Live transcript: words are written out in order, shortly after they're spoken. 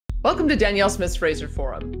Welcome to Danielle Smith's Fraser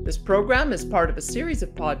Forum. This program is part of a series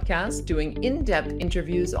of podcasts doing in-depth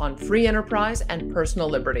interviews on free enterprise and personal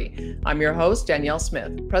liberty. I'm your host, Danielle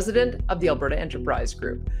Smith, president of the Alberta Enterprise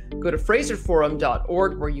Group. Go to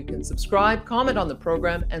fraserforum.org where you can subscribe, comment on the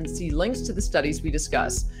program, and see links to the studies we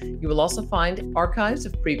discuss. You will also find archives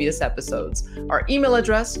of previous episodes. Our email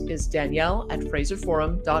address is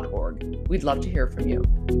danielle@fraserforum.org. We'd love to hear from you.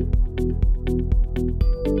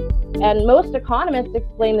 And most economists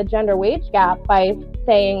explain the gender wage gap by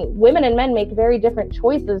saying women and men make very different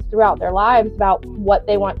choices throughout their lives about what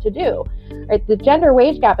they want to do. Right? The gender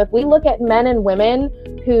wage gap, if we look at men and women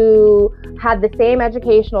who had the same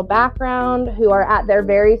educational background, who are at their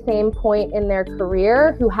very same point in their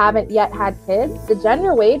career, who haven't yet had kids, the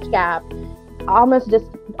gender wage gap almost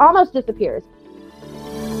disappears.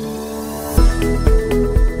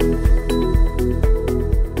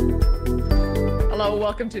 Hello,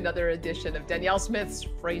 welcome to another edition of Danielle Smith's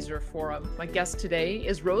Fraser Forum. My guest today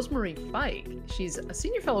is Rosemarie Fike. She's a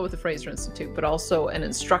senior fellow with the Fraser Institute, but also an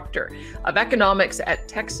instructor of economics at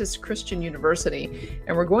Texas Christian University.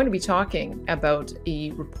 And we're going to be talking about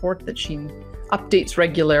a report that she updates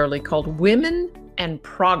regularly called Women and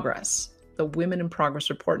Progress, the Women in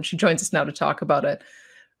Progress report. And she joins us now to talk about it.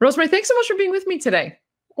 Rosemarie, thanks so much for being with me today.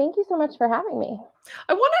 Thank you so much for having me.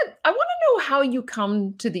 I want to know how you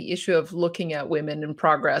come to the issue of looking at women in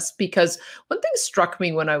progress, because one thing struck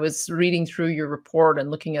me when I was reading through your report and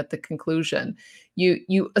looking at the conclusion.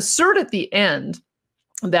 You assert at the end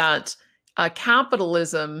that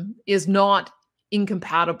capitalism is not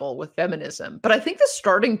incompatible with feminism. But I think the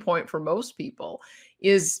starting point for most people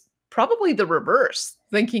is probably the reverse,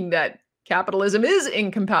 thinking that capitalism is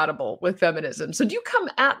incompatible with feminism. So do you come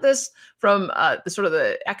at this from the sort of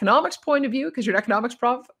the economics point of view, because you're an economics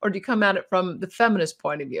prof, or do you come at it from the feminist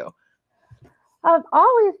point of view? I've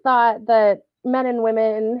always thought that men and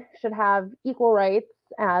women should have equal rights.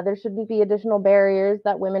 There shouldn't be additional barriers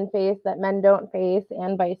that women face that men don't face,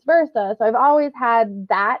 and vice versa. So I've always had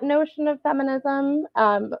that notion of feminism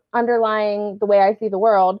underlying the way I see the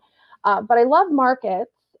world. But I love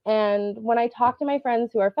markets. And when I talk to my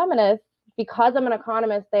friends who are feminists, because I'm an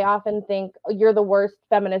economist, they often think, oh, you're the worst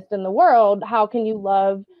feminist in the world. How can you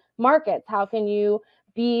love markets? How can you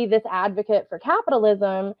be this advocate for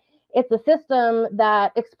capitalism? It's a system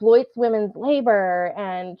that exploits women's labor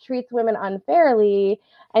and treats women unfairly.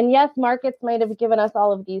 And yes, markets might have given us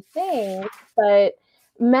all of these things, but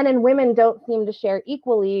men and women don't seem to share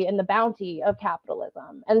equally in the bounty of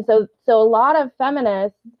capitalism. And so a lot of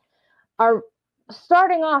feminists are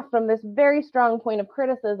starting off from this very strong point of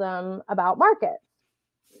criticism about markets.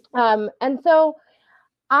 And so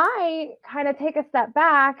I kind of take a step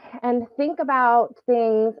back and think about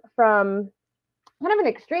things from kind of an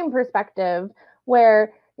extreme perspective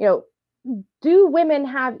where, do women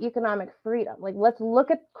have economic freedom? Like, let's look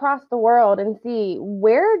across the world and see,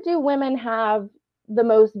 where do women have the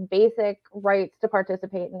most basic rights to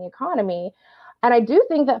participate in the economy? And I do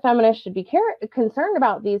think that feminists should be concerned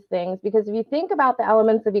about these things, because if you think about the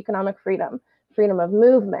elements of economic freedom, freedom of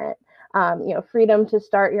movement, freedom to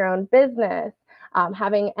start your own business,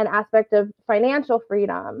 having an aspect of financial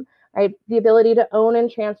freedom, right, the ability to own and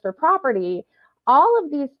transfer property, all of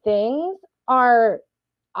these things I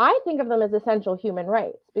think of them as essential human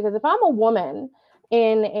rights. Because if I'm a woman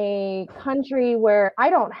in a country where I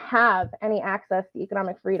don't have any access to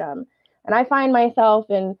economic freedom, and I find myself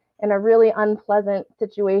in a really unpleasant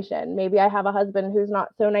situation. Maybe I have a husband who's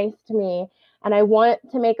not so nice to me, and I want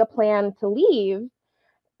to make a plan to leave.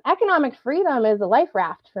 Economic freedom is a life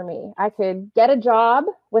raft for me. I could get a job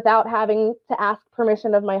without having to ask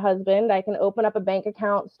permission of my husband. I can open up a bank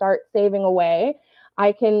account, start saving away.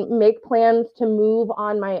 I can make plans to move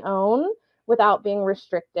on my own without being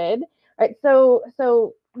restricted. Right? So if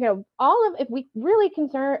we're really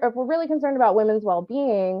concerned about women's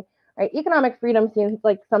well-being, right, economic freedom seems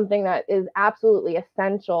like something that is absolutely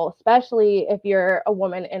essential, especially if you're a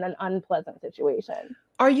woman in an unpleasant situation.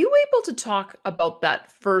 Are you able to talk about that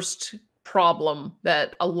first problem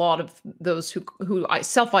that a lot of those who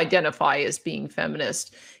self-identify as being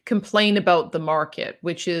feminist complain about the market,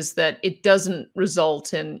 which is that it doesn't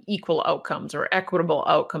result in equal outcomes or equitable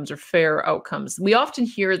outcomes or fair outcomes? We often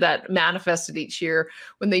hear that manifested each year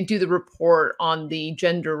when they do the report on the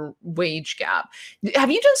gender wage gap.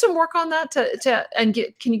 Have you done some work on that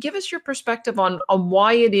can you give us your perspective on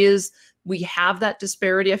why it is we have that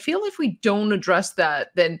disparity? I feel if we don't address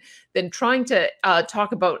that, then trying to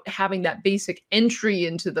talk about having that basic entry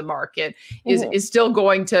into the market is still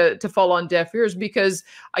going to fall on deaf ears, because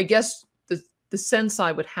I guess the sense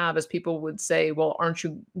I would have is people would say, well, aren't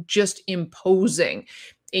you just imposing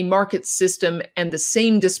a market system and the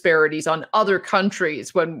same disparities on other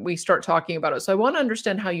countries when we start talking about it. So I want to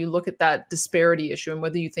understand how you look at that disparity issue and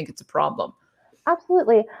whether you think it's a problem.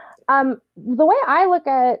 Absolutely. The way I look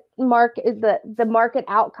at the market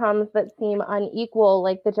outcomes that seem unequal,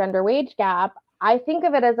 like the gender wage gap, I think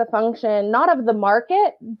of it as a function not of the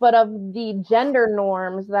market, but of the gender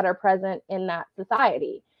norms that are present in that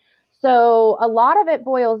society. So a lot of it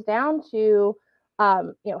boils down to,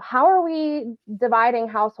 how are we dividing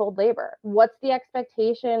household labor? What's the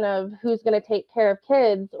expectation of who's going to take care of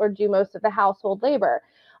kids or do most of the household labor?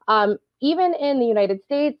 Even in the United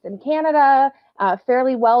States and Canada,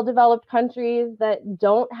 fairly well-developed countries that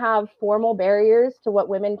don't have formal barriers to what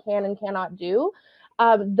women can and cannot do,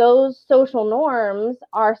 those social norms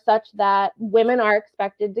are such that women are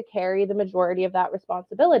expected to carry the majority of that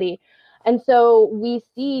responsibility. And so we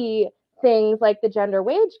see things like the gender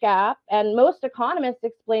wage gap, and most economists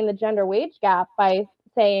explain the gender wage gap by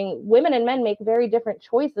saying women and men make very different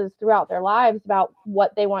choices throughout their lives about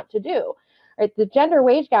what they want to do. Right? The gender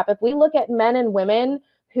wage gap, if we look at men and women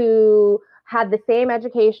who had the same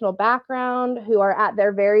educational background, who are at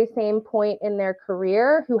their very same point in their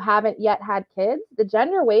career, who haven't yet had kids, the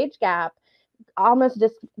gender wage gap almost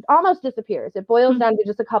disappears. It boils down to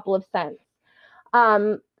just a couple of cents.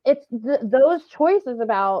 It's those choices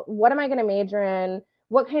about what am I going to major in,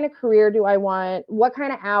 what kind of career do I want, what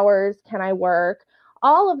kind of hours can I work.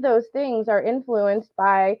 All of those things are influenced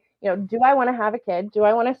by, do I want to have a kid? Do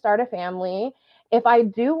I want to start a family? If I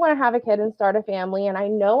do want to have a kid and start a family, and I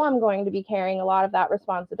know I'm going to be carrying a lot of that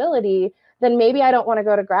responsibility, then maybe I don't want to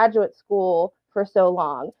go to graduate school for so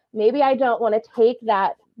long. Maybe I don't want to take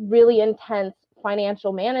that really intense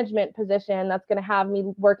financial management position that's going to have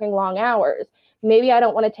me working long hours. Maybe I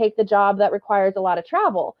don't want to take the job that requires a lot of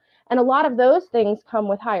travel. And a lot of those things come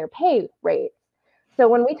with higher pay rates. So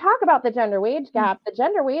when we talk about the gender wage gap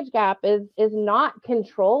is not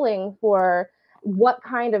controlling for what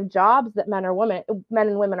kind of jobs that men and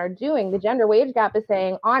women are doing. The gender wage gap is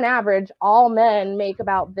saying, on average, all men make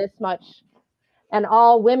about this much, and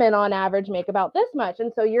all women on average make about this much.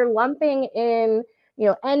 And so you're lumping in,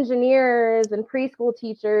 engineers and preschool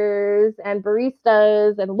teachers and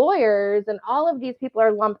baristas and lawyers, and all of these people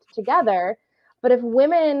are lumped together. But if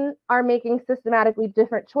women are making systematically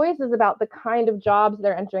different choices about the kind of jobs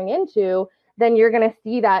they're entering into, then you're going to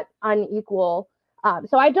see that unequal.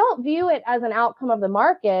 So I don't view it as an outcome of the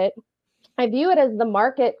market. I view it as the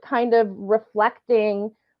market kind of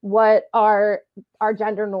reflecting what our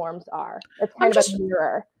gender norms are. It's kind of a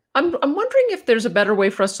mirror. I'm wondering if there's a better way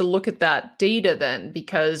for us to look at that data then,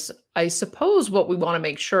 because I suppose what we want to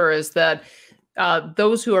make sure is that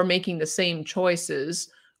those who are making the same choices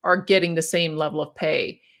are getting the same level of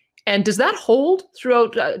pay. And does that hold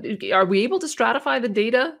throughout? Are we able to stratify the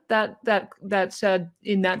data that's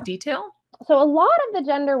in that detail? So a lot of the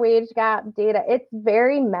gender wage gap data, it's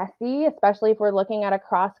very messy, especially if we're looking at a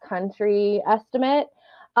cross-country estimate.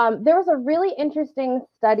 There was a really interesting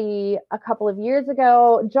study a couple of years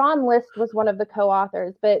ago. John List was one of the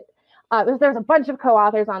co-authors, but there's a bunch of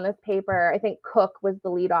co-authors on this paper. I think Cook was the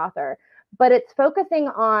lead author, but it's focusing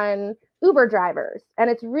on Uber drivers. And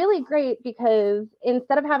it's really great because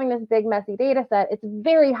instead of having this big messy data set, it's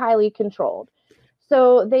very highly controlled.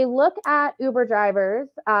 So they look at Uber drivers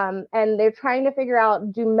and they're trying to figure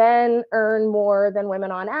out, do men earn more than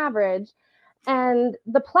women on average? And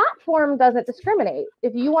the platform doesn't discriminate.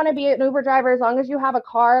 If you want to be an Uber driver, as long as you have a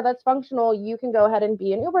car that's functional, you can go ahead and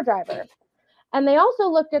be an Uber driver. And they also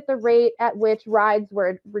looked at the rate at which rides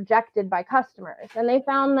were rejected by customers. And they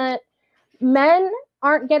found that men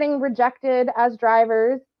aren't getting rejected as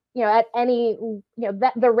drivers, at any,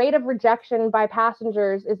 that the rate of rejection by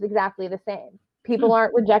passengers is exactly the same. People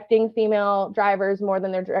aren't rejecting female drivers more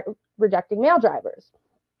than they're rejecting male drivers.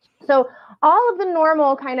 So all of the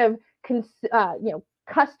normal kind of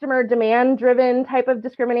customer demand driven type of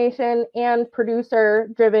discrimination and producer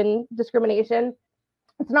driven discrimination,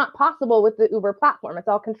 it's not possible with the Uber platform. It's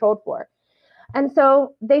all controlled for. And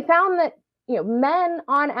so they found that, men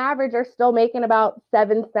on average are still making about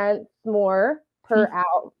 7 cents more per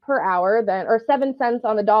hour than, or 7 cents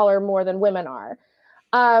on the dollar more than women are.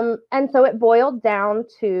 And so it boiled down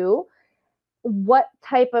to what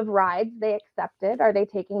type of rides they accepted. Are they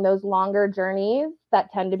taking those longer journeys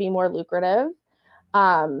that tend to be more lucrative?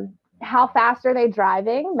 How fast are they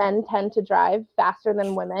driving? Men tend to drive faster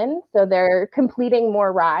than women, so they're completing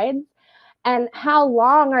more rides. And how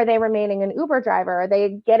long are they remaining an Uber driver? Are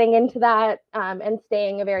they getting into that and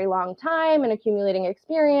staying a very long time and accumulating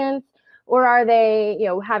experience? Or are they,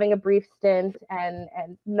 having a brief stint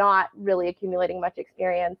and not really accumulating much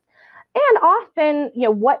experience? And often,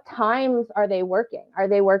 what times are they working? Are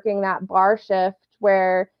they working that bar shift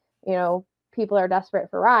where, people are desperate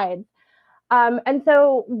for rides? And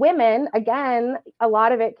so women, again, a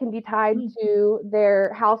lot of it can be tied to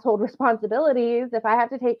their household responsibilities. If I have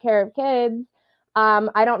to take care of kids,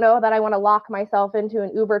 I don't know that I want to lock myself into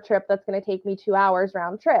an Uber trip that's going to take me 2 hours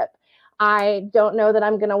round trip. I don't know that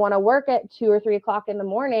I'm going to want to work at 2 or 3 o'clock in the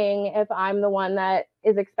morning if I'm the one that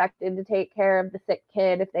is expected to take care of the sick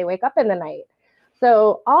kid if they wake up in the night.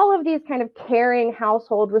 So all of these kind of caring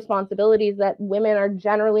household responsibilities that women are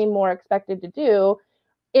generally more expected to do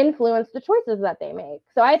influence the choices that they make.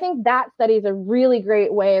 So I think that study is a really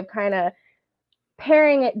great way of kind of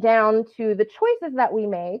paring it down to the choices that we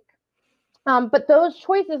make. But those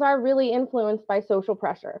choices are really influenced by social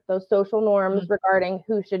pressure, those social norms regarding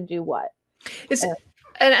who should do what.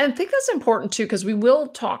 And I think that's important too, because we will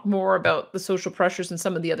talk more about the social pressures in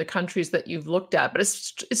some of the other countries that you've looked at. But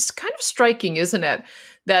it's kind of striking, isn't it,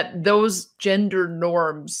 that those gender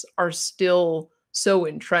norms are still so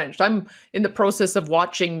entrenched. I'm in the process of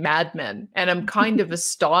watching Mad Men, and I'm kind of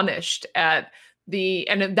astonished at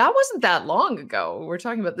and that wasn't that long ago. We're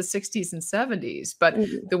talking about the 60s and 70s, but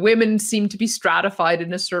the women seem to be stratified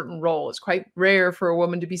in a certain role. It's quite rare for a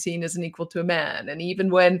woman to be seen as an equal to a man. And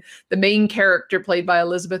even when the main character, played by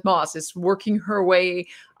Elizabeth Moss, is working her way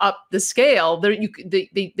up the scale,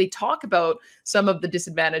 they talk about some of the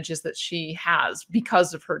disadvantages that she has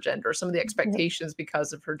because of her gender, some of the expectations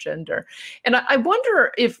because of her gender. And I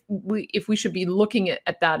wonder if we should be looking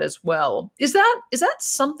at that as well. Is that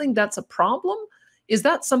something that's a problem? Is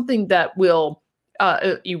that something that will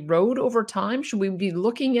erode over time? Should we be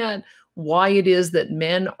looking at why it is that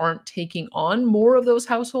men aren't taking on more of those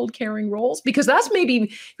household caring roles? Because that's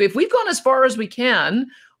maybe, if we've gone as far as we can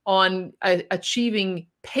on achieving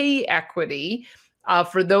pay equity,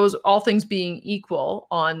 for those, all things being equal,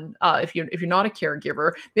 on if you're not a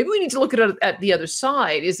caregiver, maybe we need to look at the other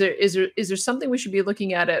side. Is there something we should be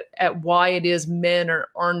looking at why it is men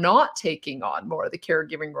are not taking on more of the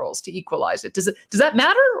caregiving roles to equalize it? Does that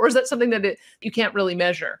matter, or is that something that you can't really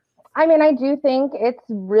measure? I mean, I do think it's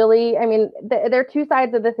really, they're two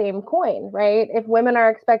sides of the same coin, right? If women are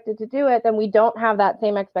expected to do it, then we don't have that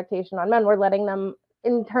same expectation on men. We're letting them,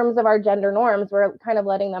 in terms of our gender norms, we're kind of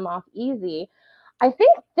letting them off easy. I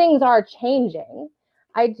think things are changing.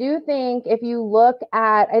 I do think if you look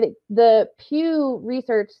at, I think the Pew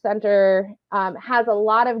Research Center has a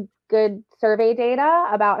lot of good survey data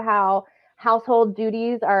about how household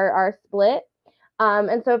duties are split.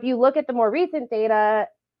 And so if you look at the more recent data,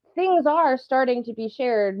 things are starting to be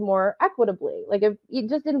shared more equitably. Like if you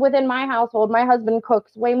just within my household, my husband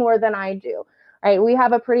cooks way more than I do. Right? We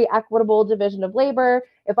have a pretty equitable division of labor.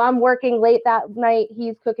 If I'm working late that night,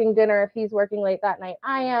 he's cooking dinner. If he's working late that night,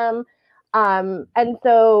 I am. And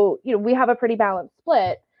so, we have a pretty balanced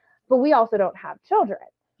split, but we also don't have children.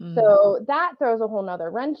 So that throws a whole nother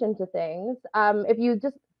wrench into things. If you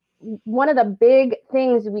just, one of the big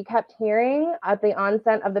things we kept hearing at the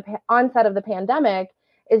onset of the pandemic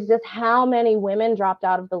is just how many women dropped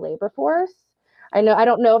out of the labor force. I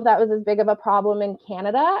don't know if that was as big of a problem in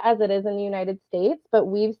Canada as it is in the United States, but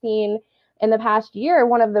we've seen in the past year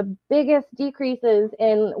one of the biggest decreases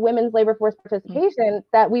in women's labor force participation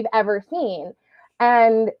that we've ever seen.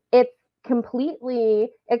 And it's completely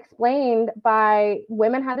explained by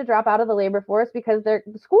women had to drop out of the labor force because the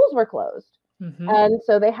schools were closed. And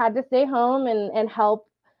so they had to stay home and help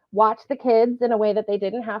watch the kids in a way that they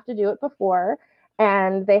didn't have to do it before.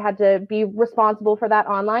 And they had to be responsible for that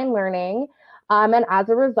online learning. And as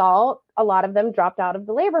a result, a lot of them dropped out of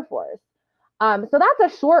the labor force. So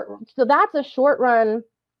that's a short run,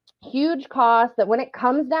 huge cost that when it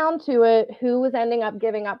comes down to it, who was ending up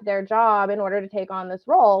giving up their job in order to take on this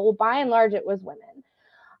role? Well, by and large, it was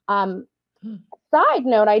women. Side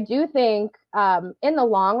note, I do think in the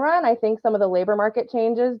long run, I think some of the labor market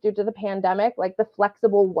changes due to the pandemic, like the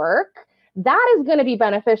flexible work, that is going to be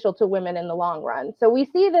beneficial to women in the long run. So we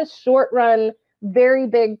see this short run, very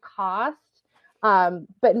big cost.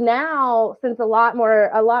 But now, since a lot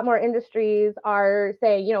more industries are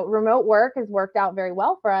saying, remote work has worked out very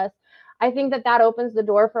well for us, I think that opens the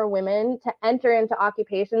door for women to enter into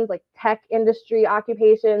occupations like tech industry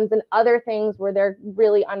occupations and other things where they're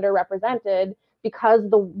really underrepresented because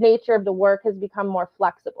the nature of the work has become more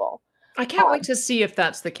flexible. I can't wait to see if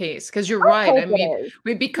that's the case, because you're I right. I hope mean, it is.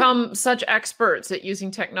 we've become such experts at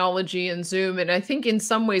using technology and Zoom. And I think in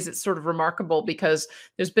some ways it's sort of remarkable because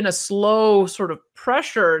there's been a slow sort of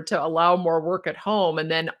pressure to allow more work at home.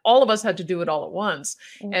 And then all of us had to do it all at once.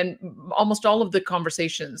 Mm. And almost all of the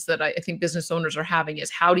conversations that I think business owners are having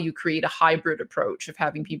is how do you create a hybrid approach of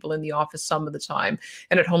having people in the office some of the time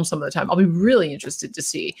and at home some of the time? I'll be really interested to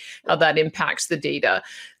see how that impacts the data.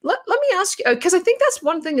 Let me ask you, because I think that's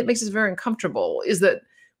one thing that makes us very uncomfortable, is that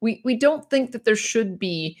we don't think that there should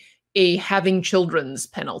be a having children's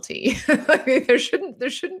penalty. Like, there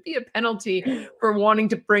shouldn't be a penalty for wanting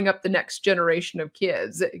to bring up the next generation of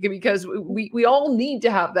kids, because we all need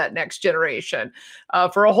to have that next generation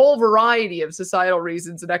for a whole variety of societal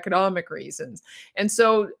reasons and economic reasons. And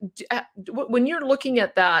so when you're looking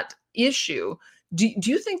at that issue, do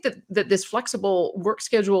you think that this flexible work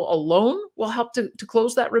schedule alone will help to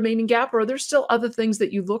close that remaining gap, or are there still other things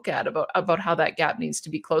that you look at about how that gap needs to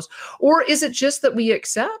be closed? Or is it just that we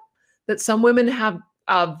accept that some women have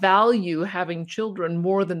value having children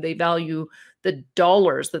more than they value the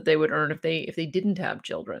dollars that they would earn if they didn't have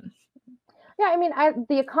children? Yeah, I mean,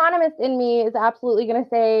 the economist in me is absolutely going to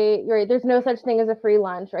say, you're right, there's no such thing as a free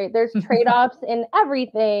lunch, right? There's trade-offs in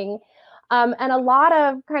everything. And a lot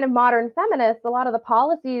of kind of modern feminists, a lot of the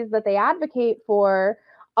policies that they advocate for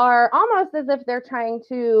are almost as if they're trying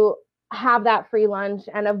to have that free lunch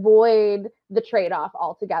and avoid the trade-off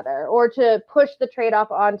altogether, or to push the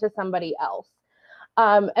trade-off onto somebody else.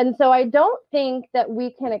 And so I don't think that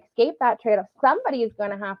we can escape that trade-off. Somebody's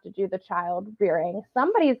going to have to do the child rearing.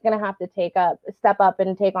 Somebody's going to have to step up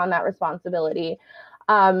and take on that responsibility.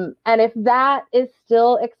 And if that is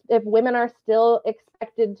still, if women are still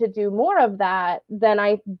expected to do more of that, then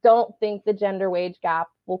I don't think the gender wage gap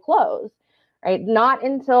will close, right? Not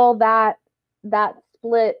until that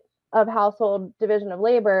split of household division of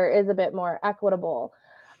labor is a bit more equitable.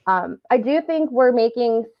 I do think we're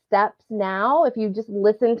making steps now. If you just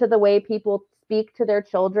listen to the way people speak to their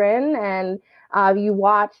children and you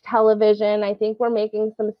watch television, I think we're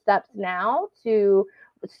making some steps now to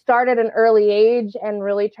start at an early age and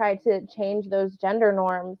really try to change those gender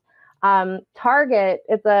norms. Target,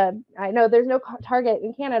 I know there's no Target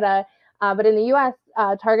in Canada, but in the US,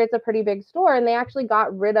 Target's a pretty big store, and they actually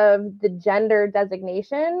got rid of the gender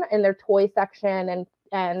designation in their toy section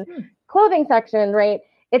and clothing section, right?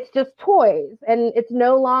 It's just toys, and it's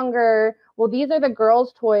no longer, well, these are the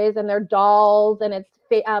girls' toys and they're dolls, and it's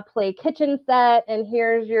play kitchen set, and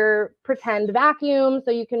here's your pretend vacuum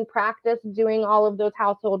so you can practice doing all of those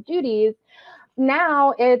household duties.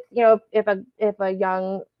 Now it's, if a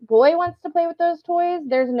young boy wants to play with those toys,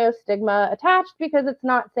 there's no stigma attached, because it's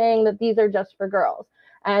not saying that these are just for girls.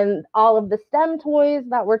 And all of the STEM toys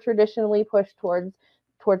that were traditionally pushed towards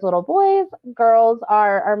little boys, girls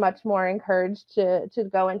are much more encouraged to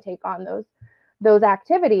go and take on those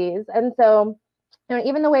activities. And so,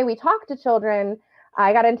 even the way we talk to children,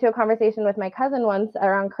 I got into a conversation with my cousin once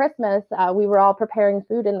around Christmas. We were all preparing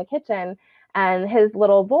food in the kitchen, and his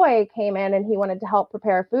little boy came in and he wanted to help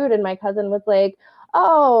prepare food. And my cousin was like,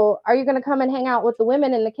 "Oh, are you going to come and hang out with the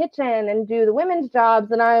women in the kitchen and do the women's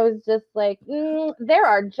jobs?" And I was just like, there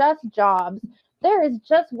are just jobs. There is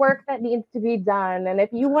just work that needs to be done. And if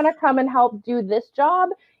you want to come and help do this job,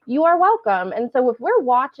 you are welcome. And so if we're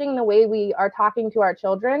watching the way we are talking to our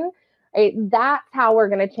children, right, that's how we're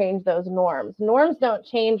going to change those norms. Norms don't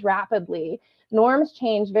change rapidly. Norms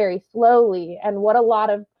change very slowly. And what a lot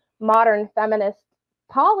of modern feminist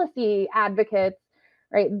policy advocates,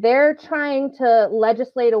 right, they're trying to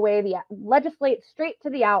legislate straight to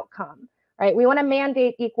the outcome, right? We want to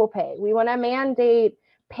mandate equal pay. We want to mandate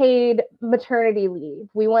paid maternity leave.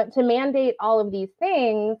 We want to mandate all of these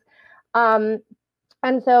things.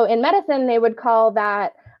 And so in medicine, they would call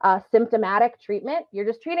that symptomatic treatment. You're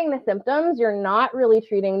just treating the symptoms. You're not really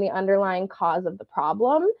treating the underlying cause of the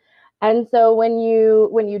problem. And so when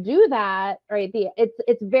you do that, right,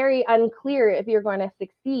 it's very unclear if you're going to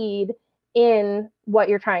succeed in what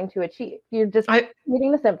you're trying to achieve. You're just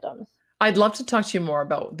treating the symptoms. I'd love to talk to you more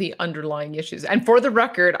about the underlying issues. And for the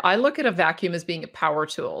record, I look at a vacuum as being a power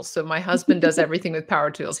tool. So my husband does everything with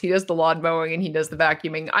power tools. He does the lawn mowing and he does the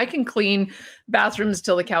vacuuming. I can clean bathrooms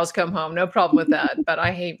till the cows come home. No problem with that. But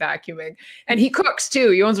I hate vacuuming. And he cooks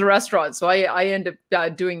too. He owns a restaurant. So I end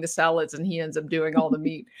up doing the salads and he ends up doing all the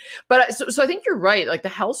meat. But so I think you're right. Like, the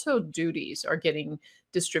household duties are getting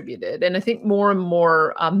distributed. And I think more and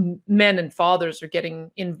more men and fathers are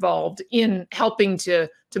getting involved in helping to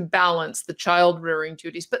balance the child rearing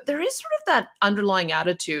duties. But there is sort of that underlying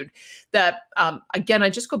attitude that, again, I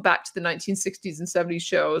just go back to the 1960s and 70s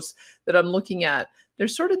shows that I'm looking at.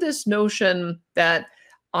 There's sort of this notion that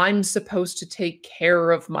I'm supposed to take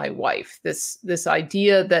care of my wife. This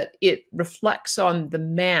idea that it reflects on the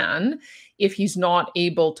man if he's not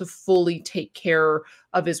able to fully take care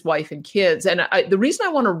of his wife and kids. And the reason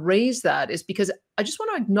I want to raise that is because I just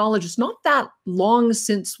want to acknowledge it's not that long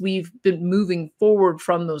since we've been moving forward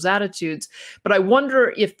from those attitudes. But I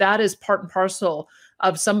wonder if that is part and parcel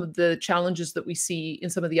of some of the challenges that we see in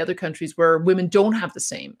some of the other countries where women don't have the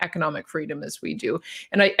same economic freedom as we do.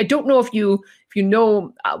 And I don't know if you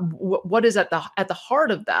know what is at the heart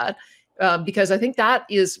of that, because I think that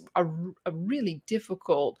is a really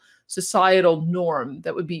difficult societal norm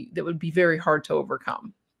that would be very hard to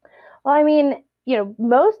overcome. Well, I mean,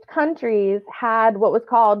 most countries had what was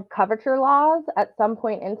called coverture laws at some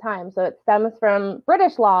point in time. So it stems from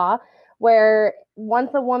British law, where once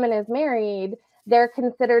a woman is married, they're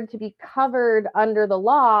considered to be covered under the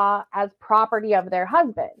law as property of their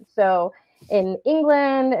husband. So in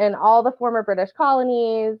England and all the former British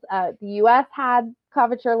colonies, the US had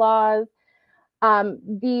coverture laws.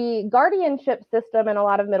 The guardianship system in a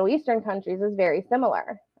lot of Middle Eastern countries is very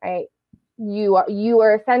similar, right? You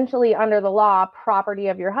are essentially under the law property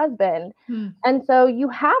of your husband, and so you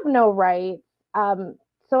have no rights.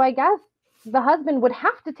 So I guess the husband would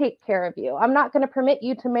have to take care of you. I'm not going to permit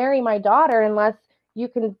you to marry my daughter unless you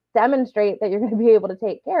can demonstrate that you're going to be able to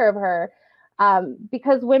take care of her,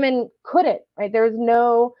 because women couldn't, right? There was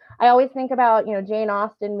no, I always think about, Jane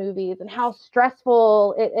Austen movies and how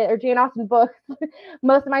stressful or Jane Austen books.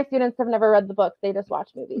 Most of my students have never read the books. They just watch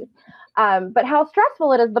movies. But how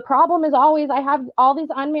stressful it is. The problem is always I have all these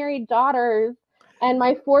unmarried daughters and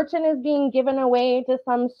my fortune is being given away to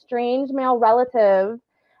some strange male relative.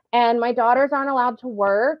 And my daughters aren't allowed to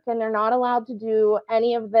work and they're not allowed to do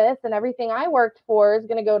any of this. And everything I worked for is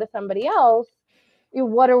going to go to somebody else.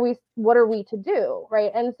 What are we to do,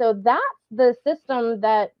 right? And so that's the system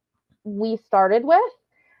that we started with,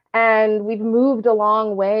 and we've moved a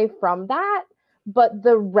long way from that, but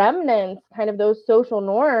the remnants, kind of those social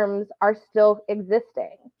norms, are still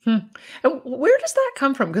existing. And where does that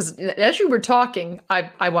come from? Because as you were talking,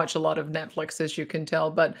 I watch a lot of Netflix, as you can tell,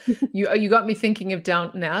 but you got me thinking of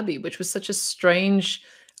Downton Abbey, which was such a strange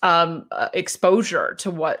exposure to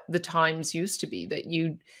what the times used to be, that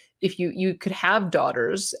if you could have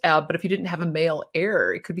daughters, but if you didn't have a male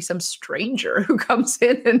heir, it could be some stranger who comes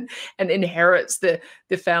in and inherits the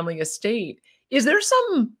family estate. Is there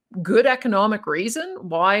some good economic reason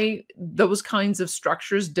why those kinds of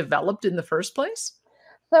structures developed in the first place?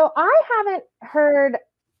 So I haven't heard,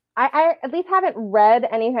 I at least haven't read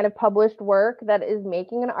any kind of published work that is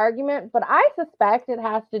making an argument, but I suspect it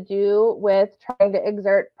has to do with trying to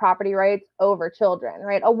exert property rights over children,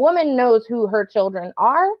 right? A woman knows who her children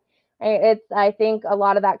are. I think a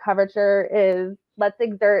lot of that coverture is let's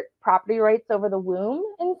exert property rights over the womb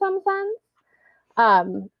in some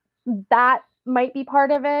sense. That might be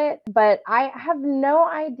part of it, but I have no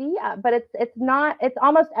idea. But it's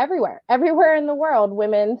almost everywhere in the world,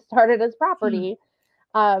 women started as property.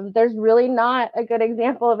 There's really not a good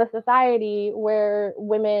example of a society where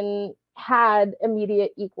women had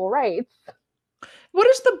immediate equal rights. What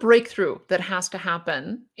is the breakthrough that has to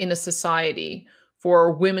happen in a society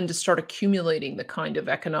for women to start accumulating the kind of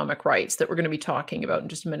economic rights that we're going to be talking about in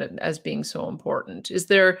just a minute as being so important? Is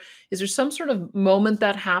there some sort of moment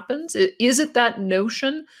that happens? Is it that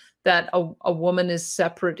notion that a woman is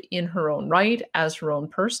separate in her own right as her own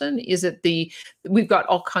person? Is it we've got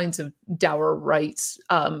all kinds of dower rights,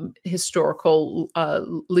 historical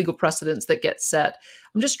legal precedents that get set.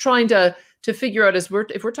 I'm just trying to figure out, if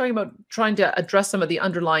we're talking about trying to address some of the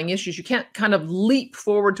underlying issues, you can't kind of leap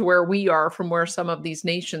forward to where we are from where some of these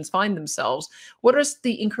nations find themselves. What is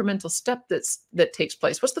the incremental step that takes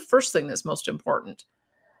place? What's the first thing that's most important?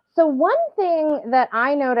 So one thing that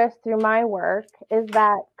I noticed through my work is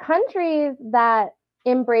that countries that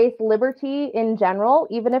embrace liberty in general,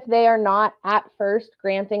 even if they are not at first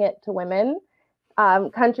granting it to women,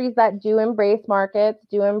 countries that do embrace markets,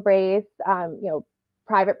 do embrace,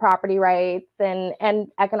 private property rights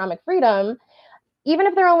and economic freedom, even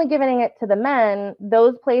if they're only giving it to the men,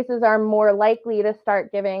 those places are more likely to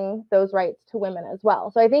start giving those rights to women as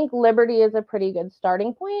well. So I think liberty is a pretty good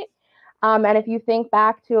starting point. And if you think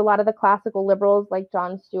back to a lot of the classical liberals like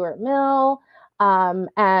John Stuart Mill,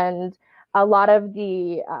 and a lot of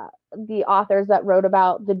the authors that wrote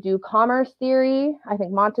about the due commerce theory, I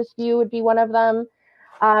think Montesquieu would be one of them.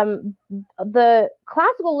 The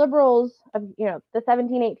classical liberals of the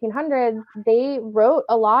 1800s, they wrote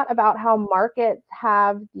a lot about how markets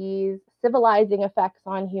have these civilizing effects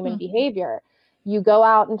on human behavior. you go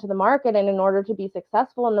out into the market, and in order to be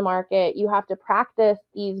successful in the market, you have to practice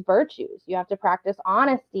these virtues. You have to practice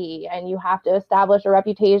honesty, and you have to establish a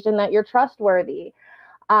reputation that you're trustworthy.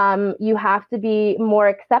 You have to be more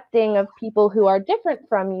accepting of people who are different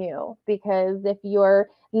from you, because if you're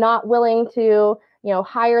not willing to,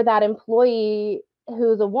 hire that employee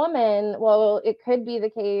who's a woman, well, it could be the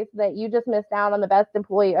case that you just missed out on the best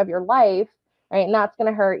employee of your life, right? And that's going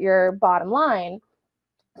to hurt your bottom line.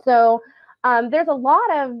 So there's a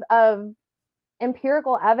lot of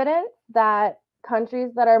empirical evidence that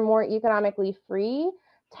countries that are more economically free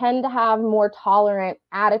tend to have more tolerant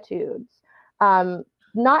attitudes.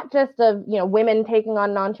 Not just of women taking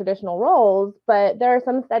on non-traditional roles, but there are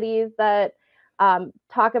some studies that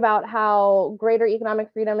talk about how greater economic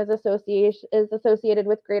freedom is associated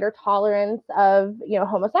with greater tolerance of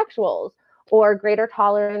homosexuals, or greater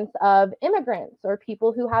tolerance of immigrants or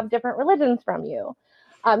people who have different religions from you.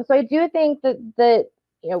 So I do think that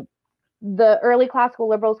the early classical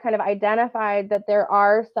liberals kind of identified that there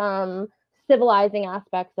are some civilizing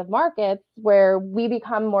aspects of markets where we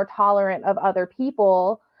become more tolerant of other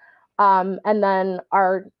people, and then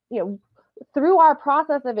through our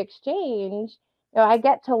process of exchange, I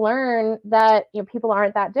get to learn that people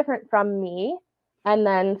aren't that different from me, and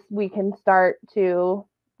then we can start to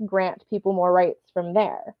grant people more rights from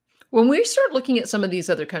there. When we start looking at some of these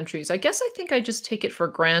other countries, I guess I think I just take it for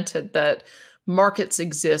granted that markets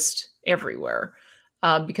exist everywhere,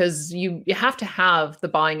 because you have to have the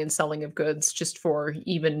buying and selling of goods just for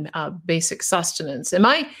even basic sustenance. Am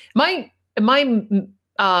I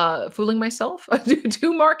fooling myself?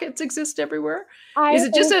 Do markets exist everywhere? Is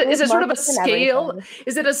it sort of a scale?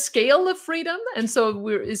 Is it a scale of freedom? And so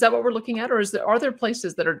is that what we're looking at, or are there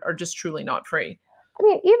places that are just truly not free? I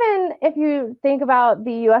mean, even if you think about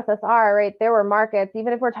the USSR, right, there were markets.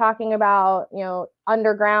 Even if we're talking about,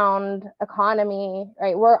 underground economy,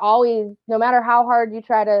 right, we're always, no matter how hard you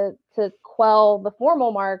try to quell the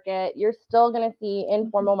formal market, you're still going to see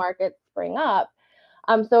informal markets spring up.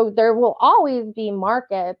 So there will always be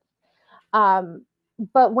markets.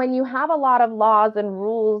 But when you have a lot of laws and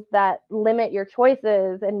rules that limit your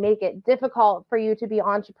choices and make it difficult for you to be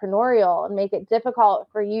entrepreneurial, and make it difficult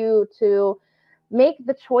for you to make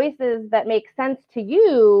the choices that make sense to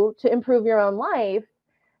you to improve your own life,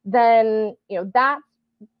 then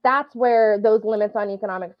that's where those limits on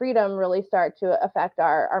economic freedom really start to affect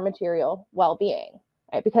our material well-being,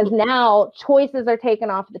 right? Because now choices are taken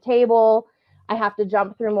off the table. I have to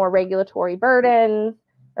jump through more regulatory burdens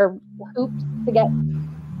or hoops to get.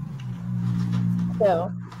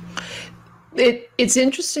 So it's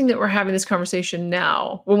interesting that we're having this conversation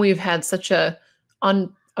now when we've had such a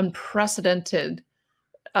unprecedented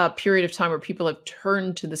period of time where people have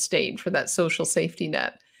turned to the state for that social safety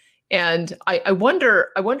net. And I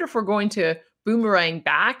wonder if we're going to boomerang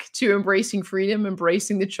back to embracing freedom,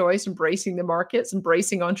 embracing the choice, embracing the markets,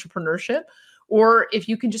 embracing entrepreneurship, or if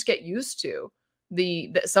you can just get used to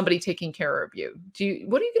somebody taking care of you.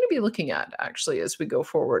 What are you going to be looking at actually as we go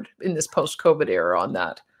forward in this post-COVID era on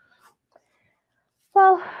that?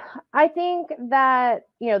 Well, I think that,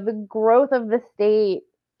 the growth of the state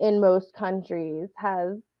in most countries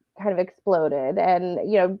has kind of exploded.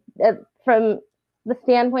 And, from the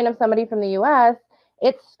standpoint of somebody from the US,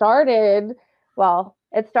 it started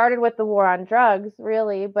with the war on drugs,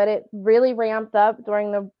 really, but it really ramped up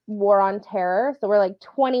during the war on terror. So we're like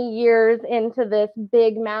 20 years into this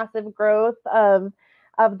big, massive growth of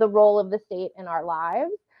the role of the state in our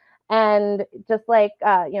lives. And just like,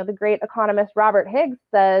 the great economist Robert Higgs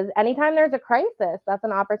says, anytime there's a crisis, that's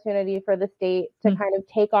an opportunity for the state to kind of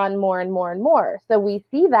take on more and more and more. So we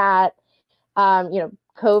see that,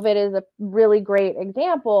 COVID is a really great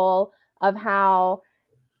example of how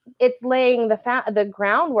it's laying the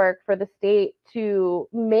groundwork for the state to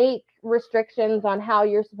make restrictions on how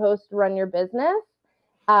you're supposed to run your business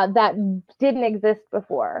that didn't exist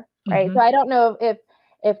before, right? Mm-hmm. So I don't know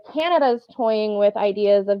if Canada's toying with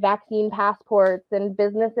ideas of vaccine passports and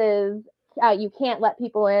businesses, you can't let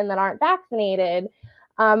people in that aren't vaccinated.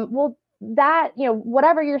 Well, that,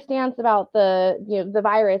 whatever your stance about the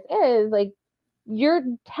virus is, like, you're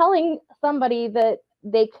telling somebody that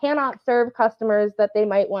they cannot serve customers that they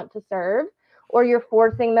might want to serve, or you're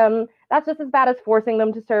forcing them. That's just as bad as forcing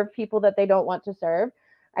them to serve people that they don't want to serve,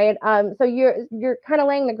 right? So you're kind of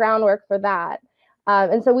laying the groundwork for that.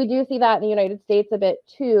 And so we do see that in the United States a bit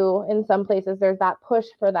too. In some places, there's that push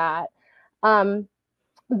for that.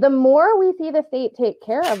 The more we see the state take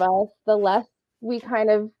care of us, the less we kind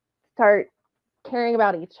of start caring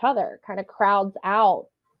about each other, kind of crowds out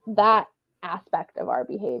that aspect of our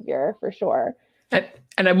behavior for sure.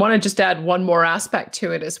 And I want to just add one more aspect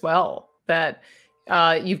to it as well, that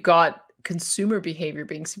you've got consumer behavior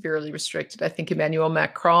being severely restricted. I think Emmanuel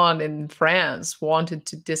Macron in France wanted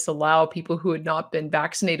to disallow people who had not been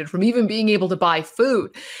vaccinated from even being able to buy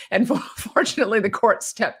food. And fortunately, the court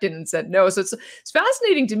stepped in and said no. So it's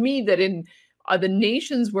fascinating to me that in the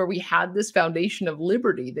nations where we had this foundation of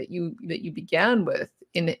liberty that you began with,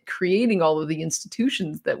 in creating all of the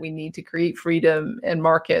institutions that we need to create freedom and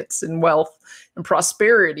markets and wealth and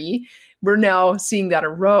prosperity, we're now seeing that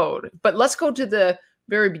erode. But let's go to the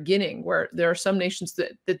very beginning, where there are some nations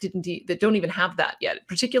that don't even have that yet,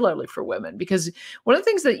 particularly for women. Because one of the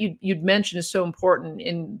things that you'd mentioned is so important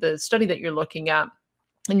in the study that you're looking at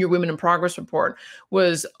in your Women in Progress report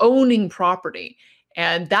was owning property.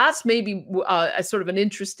 And that's maybe a sort of an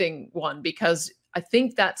interesting one, because I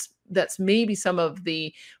think that's maybe some of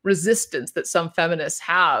the resistance that some feminists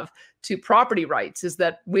have to property rights, is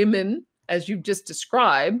that women, as you've just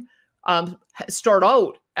described, start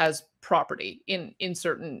out as property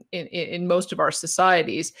in most of our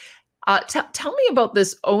societies. Tell me about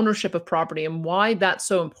this ownership of property and why that's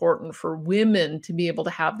so important for women to be able to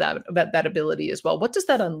have that ability as well. What does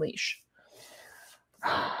that unleash?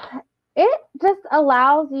 It just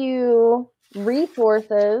allows you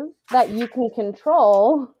resources that you can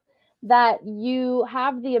control, that you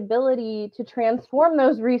have the ability to transform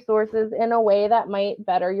those resources in a way that might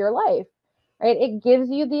better your life. Right? It gives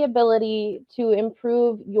you the ability to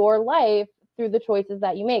improve your life through the choices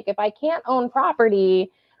that you make. If I can't own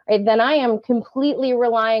property, right, then I am completely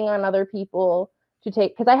relying on other people to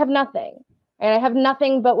take, because I have nothing. And I have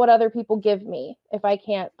nothing but what other people give me if I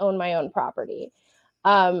can't own my own property.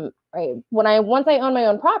 Right. Once I own my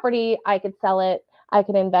own property, I could sell it, I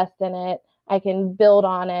can invest in it, I can build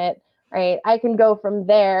on it, right? I can go from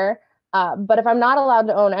there. But if I'm not allowed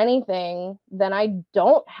to own anything, then I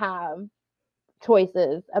don't have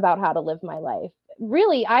choices about how to live my life.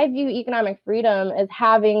 Really, I view economic freedom as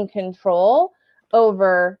having control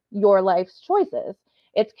over your life's choices.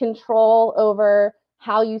 It's control over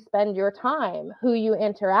how you spend your time, who you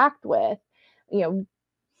interact with.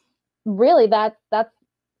 Really, that's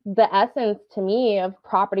the essence to me of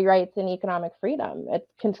property rights and economic freedom.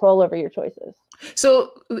 It's control over your choices. So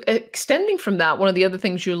extending from that, one of the other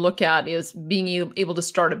things you look at is being able to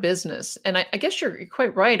start a business. And I guess you're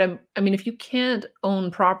quite right. I mean, if you can't own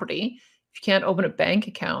property, if you can't open a bank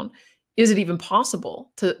account, is it even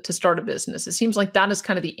possible to start a business? It seems like that is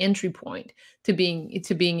kind of the entry point to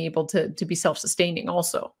being able to be self-sustaining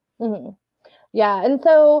also. Mm-hmm. Yeah. And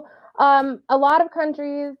so a lot of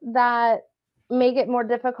countries that make it more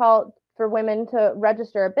difficult for women to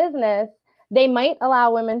register a business, they might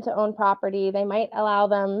allow women to own property. They might allow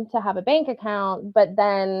them to have a bank account. But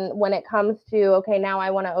then when it comes to, okay, now I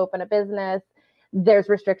want to open a business, there's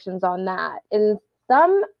restrictions on that. In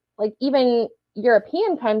some, like even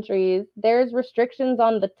European countries, there's restrictions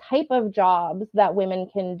on the type of jobs that women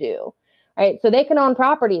can do. Right. So they can own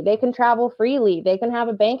property, they can travel freely, they can have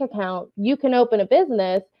a bank account, you can open a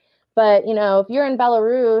business. But, if you're in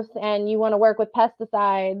Belarus and you want to work with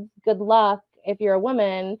pesticides, good luck if you're a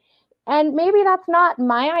woman. And maybe that's not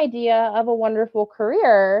my idea of a wonderful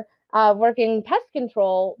career, working pest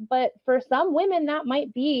control. But for some women, that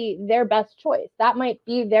might be their best choice. That might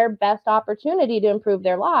be their best opportunity to improve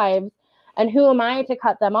their lives. And who am I to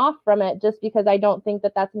cut them off from it just because I don't think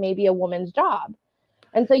that that's maybe a woman's job?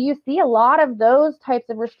 And so you see a lot of those types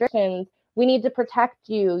of restrictions. We need to protect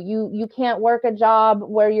you. You can't work a job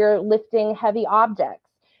where you're lifting heavy objects.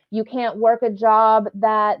 You can't work a job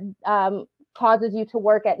that causes you to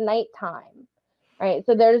work at nighttime, right?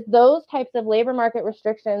 So there's those types of labor market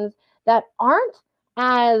restrictions that aren't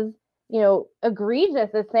as, egregious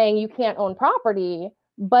as saying you can't own property,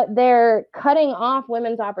 but they're cutting off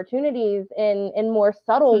women's opportunities in more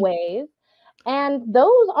subtle ways. And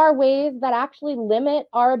those are ways that actually limit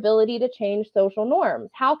our ability to change social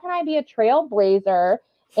norms. How can I be a trailblazer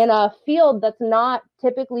in a field that's not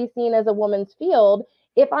typically seen as a woman's field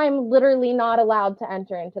if I'm literally not allowed to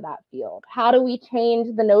enter into that field? How do we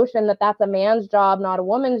change the notion that that's a man's job, not a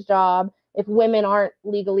woman's job, if women aren't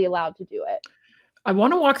legally allowed to do it? I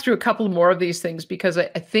want to walk through a couple more of these things, because I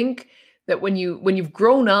think that when you've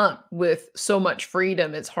grown up with so much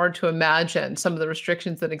freedom, it's hard to imagine some of the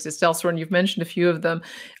restrictions that exist elsewhere. And you've mentioned a few of them.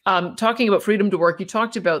 Talking about freedom to work, you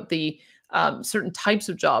talked about the certain types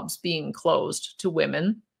of jobs being closed to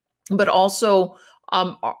women, but also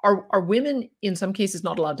are women in some cases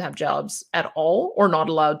not allowed to have jobs at all, or not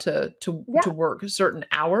allowed to work certain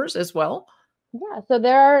hours as well? Yeah. So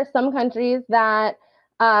there are some countries that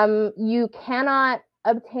you cannot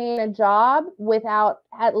obtain a job without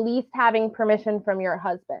at least having permission from your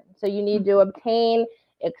husband. So you need to obtain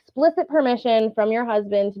explicit permission from your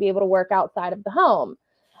husband to be able to work outside of the home.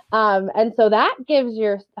 And so that gives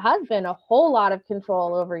your husband a whole lot of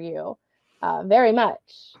control over you, very much.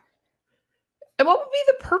 And what would be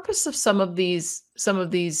the purpose of some of these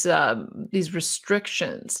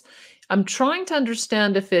restrictions? I'm trying to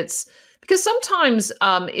understand if it's because sometimes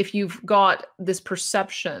if you've got this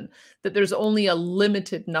perception that there's only a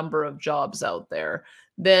limited number of jobs out there,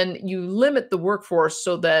 then you limit the workforce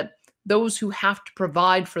so that those who have to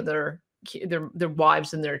provide for their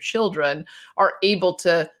wives and their children are able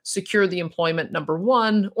to secure the employment, number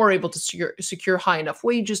one, or able to secure high enough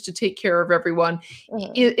wages to take care of everyone.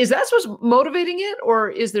 Mhm. Is that what's motivating it, or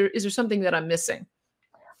is there something that I'm missing?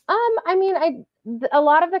 I mean, a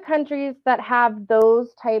lot of the countries that have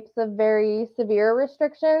those types of very severe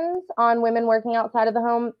restrictions on women working outside of the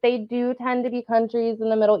home, they do tend to be countries in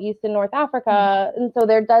the Middle East and North Africa. And so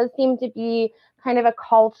there does seem to be kind of a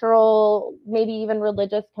cultural, maybe even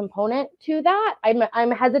religious component to that.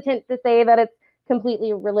 I'm hesitant to say that it's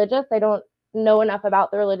completely religious. I don't know enough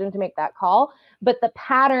about the religion to make that call, but the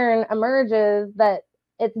pattern emerges that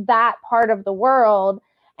it's that part of the world,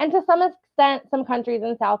 and to some extent, some countries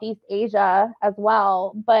in Southeast Asia as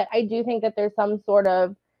well. But I do think that there's some sort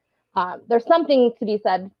of there's something to be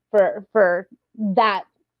said for that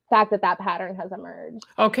fact that pattern has emerged.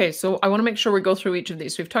 Okay, so I want to make sure we go through each of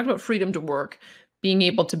these. So we've talked about freedom to work, being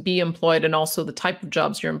able to be employed, and also the type of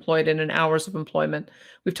jobs you're employed in and hours of employment.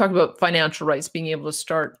 We've talked about financial rights, being able to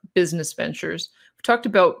start business ventures. We've talked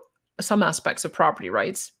about some aspects of property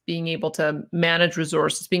rights, being able to manage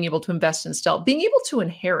resources, being able to invest in stealth, being able to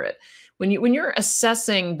inherit. When you're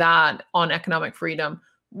assessing that on economic freedom,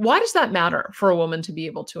 why does that matter for a woman to be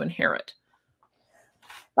able to inherit?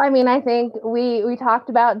 I mean, I think we talked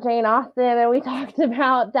about Jane Austen and we talked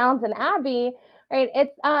about Downton Abbey, right?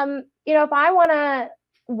 It's if I want to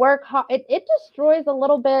work hard, it destroys a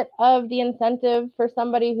little bit of the incentive for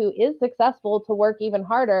somebody who is successful to work even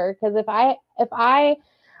harder. Because if I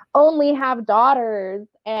only have daughters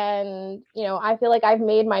and I feel like I've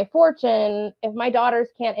made my fortune, if my daughters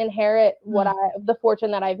can't inherit the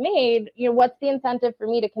fortune that I've made, what's the incentive for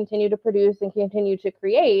me to continue to produce and continue to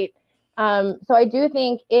create? So I do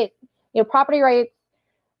think property rights,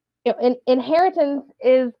 inheritance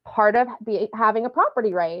is part of having a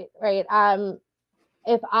property right?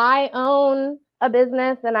 If I own a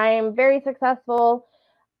business and I am very successful,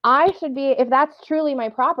 if that's truly my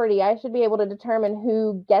property, I should be able to determine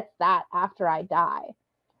who gets that after I die.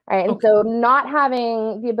 Right. And so not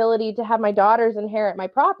having the ability to have my daughters inherit my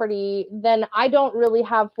property, then I don't really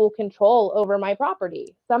have full control over my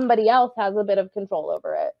property. Somebody else has a bit of control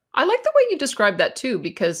over it. I like the way you describe that too,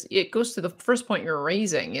 because it goes to the first point you're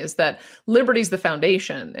raising is that liberty is the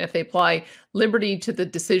foundation. If they apply liberty to the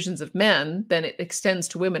decisions of men, then it extends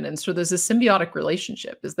to women. And so there's a symbiotic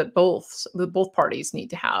relationship is that both parties need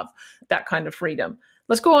to have that kind of freedom.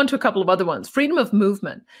 Let's go on to a couple of other ones. Freedom of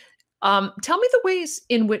movement. Tell me the ways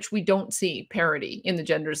in which we don't see parity in the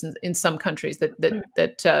genders in some countries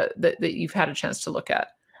that you've had a chance to look at.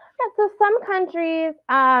 Yeah, so some countries,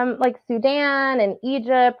 like Sudan and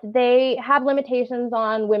Egypt, they have limitations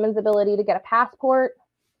on women's ability to get a passport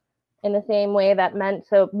in the same way that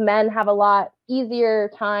men have a lot easier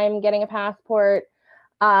time getting a passport.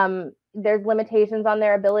 There's limitations on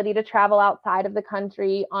their ability to travel outside of the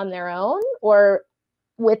country on their own or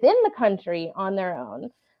within the country on their own.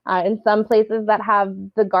 In some places that have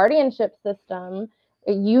the guardianship system,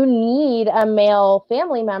 you need a male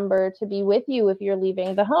family member to be with you if you're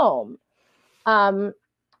leaving the home.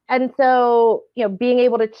 And so, being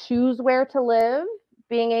able to choose where to live,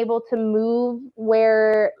 being able to move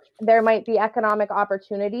where there might be economic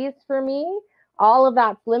opportunities for me, all of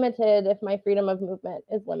that's limited if my freedom of movement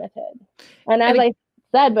is limited. And as I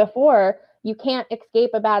said before, you can't escape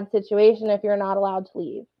a bad situation if you're not allowed to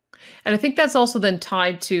leave. And I think that's also then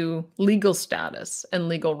tied to legal status and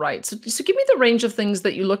legal rights. So give me the range of things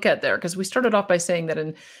that you look at there, because we started off by saying that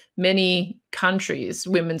in many countries,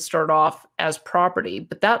 women start off as property,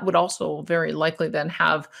 but that would also very likely then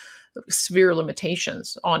have severe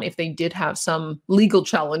limitations on if they did have some legal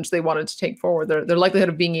challenge they wanted to take forward, their likelihood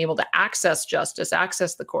of being able to access justice,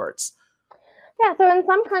 access the courts. Yeah, so in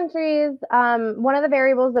some countries, one of the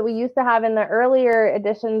variables that we used to have in the earlier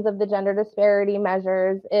editions of the gender disparity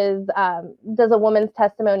measures is, does a woman's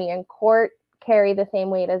testimony in court carry the same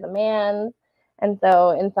weight as a man's? And so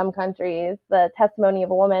in some countries, the testimony of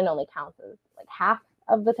a woman only counts as like half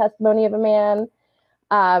of the testimony of a man.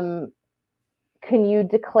 Can you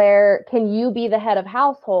be the head of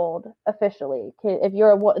household officially?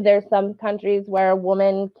 There's some countries where a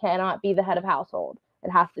woman cannot be the head of household. It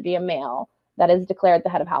has to be a male that is declared the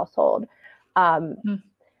head of household.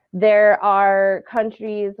 There are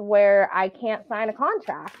countries where I can't sign a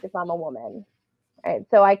contract if I'm a woman, right?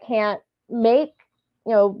 So I can't make,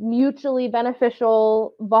 mutually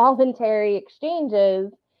beneficial voluntary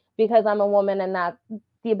exchanges because I'm a woman, and that's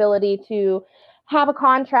the ability to have a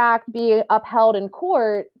contract be upheld in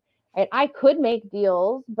court. Right? I could make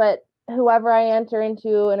deals, but whoever I enter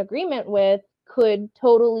into an agreement with could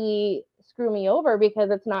totally screw me over because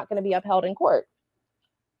it's not going to be upheld in court.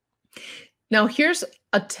 Now, here's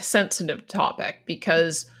a sensitive topic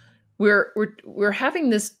because we're having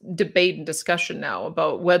this debate and discussion now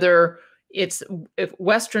about whether it's if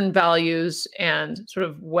Western values and sort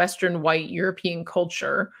of Western white European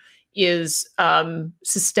culture is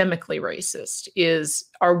systemically racist.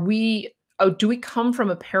 Do we come from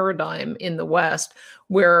a paradigm in the West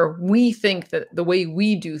where we think that the way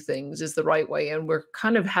we do things is the right way, and we're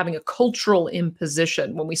kind of having a cultural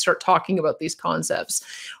imposition when we start talking about these concepts?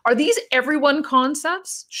 Are these everyone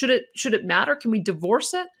concepts? Should it matter? Can we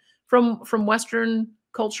divorce it from Western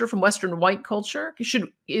culture, from Western white culture?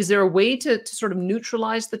 Is there a way to sort of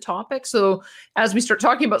neutralize the topic? So as we start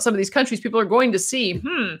talking about some of these countries, people are going to see,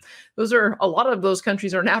 a lot of those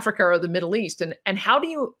countries are in Africa or the Middle East. And how do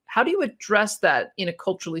you address that in a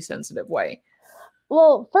culturally sensitive way?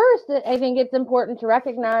 Well, first, I think it's important to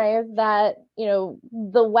recognize that,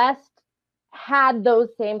 the West had those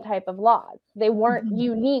same type of laws. They weren't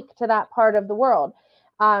unique to that part of the world.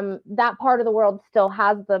 That part of the world still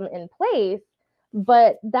has them in place,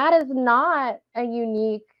 but that is not a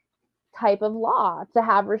unique type of law to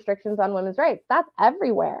have restrictions on women's rights. That's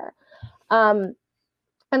everywhere.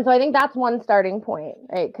 And so I think that's one starting point,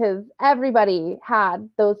 right? Because everybody had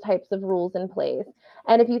those types of rules in place.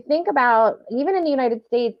 And if you think about, even in the United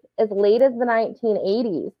States, as late as the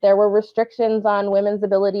 1980s, there were restrictions on women's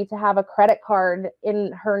ability to have a credit card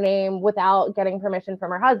in her name without getting permission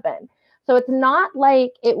from her husband. So it's not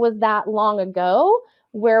like it was that long ago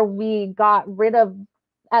where we got rid of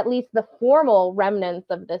at least the formal remnants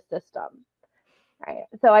of this system. Right.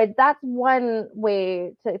 So that's one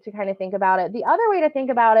way to kind of think about it. The other way to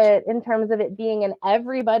think about it in terms of it being an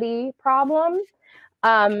everybody problem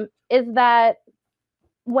is that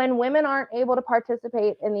when women aren't able to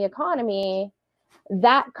participate in the economy,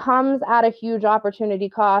 that comes at a huge opportunity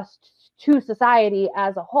cost to society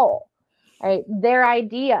as a whole. Right? Their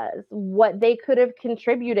ideas, what they could have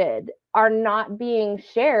contributed, are not being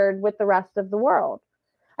shared with the rest of the world.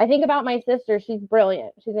 I think about my sister. She's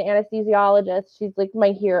brilliant. She's an anesthesiologist. She's like my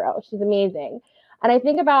hero. She's amazing. And I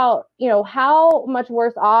think about, how much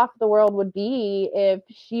worse off the world would be if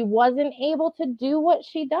she wasn't able to do what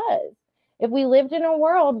she does. If we lived in a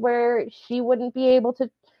world where she wouldn't be able to,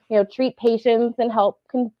 treat patients and help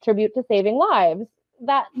contribute to saving lives,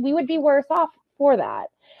 that we would be worse off for that.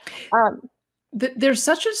 There's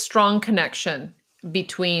such a strong connection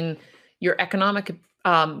between your economic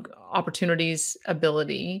opportunities,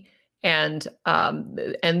 ability, and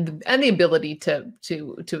the ability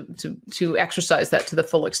to exercise that to the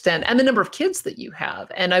full extent, and the number of kids that you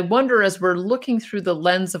have. And I wonder, as we're looking through the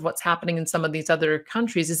lens of what's happening in some of these other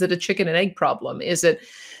countries, is it a chicken and egg problem? Is it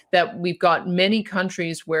that we've got many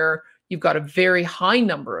countries where you've got a very high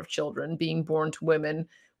number of children being born to women,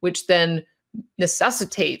 which then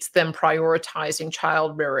necessitates them prioritizing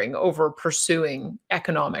childbearing over pursuing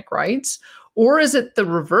economic rights? Or is it the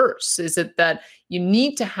reverse? Is it that you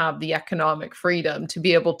need to have the economic freedom to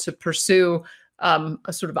be able to pursue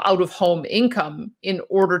a sort of out-of-home income in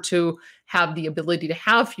order to have the ability to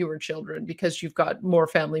have fewer children because you've got more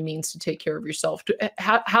family means to take care of yourself?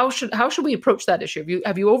 How should we approach that issue?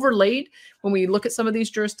 Have you overlaid, when we look at some of these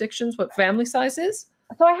jurisdictions, what family size is?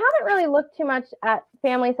 So I haven't really looked too much at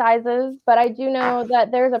family sizes, but I do know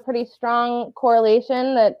that there's a pretty strong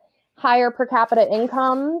correlation that higher per capita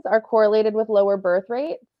incomes are correlated with lower birth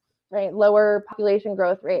rates, right? Lower population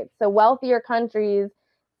growth rates. So wealthier countries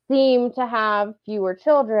seem to have fewer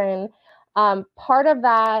children. Part of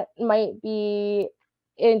that might be,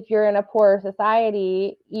 if you're in a poorer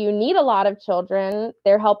society, you need a lot of children.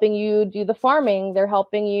 They're helping you do the farming. They're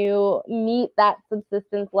helping you meet that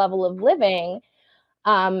subsistence level of living.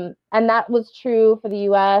 And that was true for the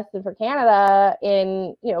US and for Canada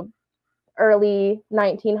in, early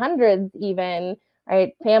 1900s even,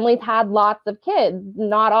 right? Families had lots of kids.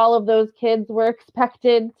 Not all of those kids were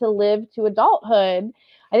expected to live to adulthood.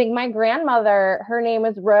 I think my grandmother, her name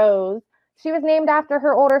is Rose. She was named after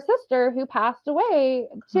her older sister who passed away.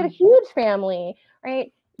 She had a huge family,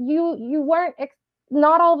 right? You weren't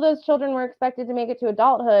not all of those children were expected to make it to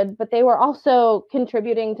adulthood, but they were also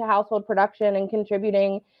contributing to household production and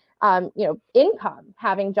contributing, income,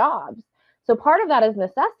 having jobs. So part of that is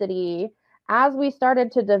necessity. As we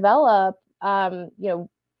started to develop,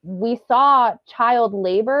 we saw child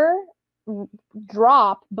labor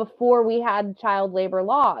drop before we had child labor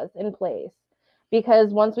laws in place.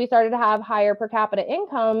 Because once we started to have higher per capita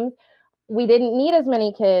incomes, we didn't need as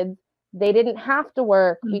many kids. They didn't have to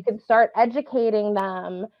work. We could start educating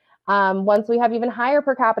them. Once we have even higher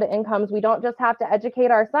per capita incomes, we don't just have to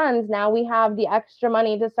educate our sons. Now we have the extra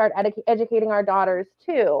money to start educating our daughters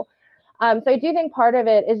too. So I do think part of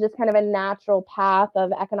it is just kind of a natural path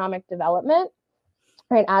of economic development.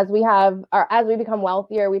 Right, as we become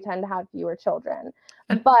wealthier, we tend to have fewer children.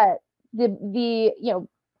 But the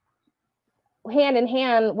hand in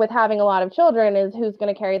hand with having a lot of children is who's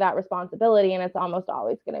going to carry that responsibility, and it's almost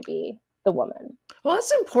always going to be the woman. Well,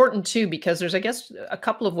 that's important too, because there's, I guess, a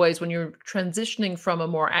couple of ways when you're transitioning from a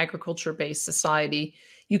more agriculture-based society,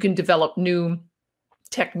 you can develop new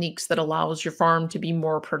techniques that allows your farm to be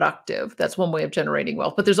more productive. That's one way of generating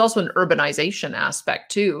wealth. But there's also an urbanization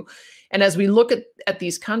aspect too. And as we look at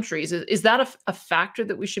these countries, is that a factor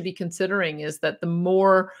that we should be considering? Is that the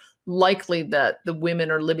more likely that the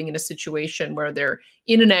women are living in a situation where they're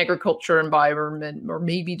in an agriculture environment or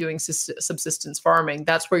maybe doing subsistence farming,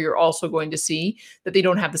 that's where you're also going to see that they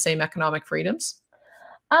don't have the same economic freedoms?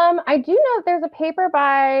 I do know there's a paper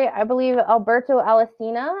by, I believe, Alberto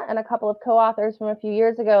Alesina and a couple of co-authors from a few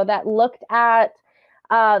years ago that looked at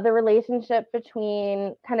the relationship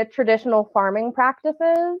between kind of traditional farming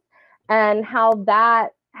practices and how that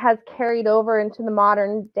has carried over into the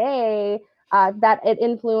modern day, that it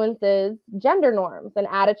influences gender norms and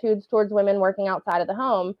attitudes towards women working outside of the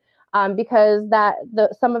home. Because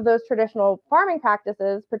some of those traditional farming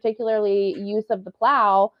practices, particularly use of the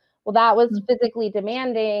plow, well, that was physically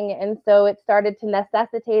demanding, and so it started to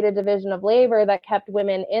necessitate a division of labor that kept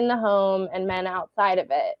women in the home and men outside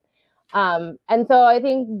of it. And so I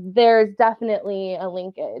think there's definitely a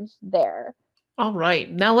linkage there. All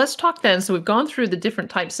right. Now let's talk then. So we've gone through the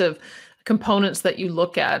different types of components that you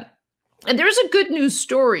look at. And there's a good news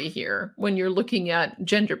story here when you're looking at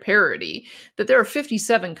gender parity, that there are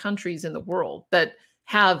 57 countries in the world that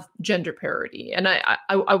have gender parity. And I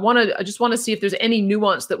just want to see if there's any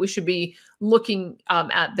nuance that we should be looking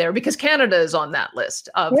at there, because Canada is on that list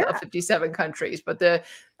of 57 countries. But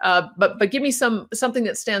but give me something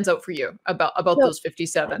that stands out for you about those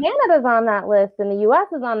 57. Canada's on that list and the US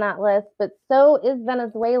is on that list, but so is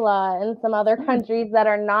Venezuela and some other countries that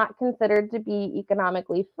are not considered to be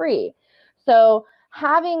economically free. So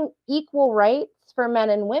having equal rights for men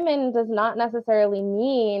and women does not necessarily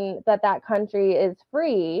mean that that country is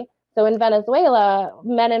free. So in Venezuela,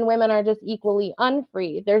 men and women are just equally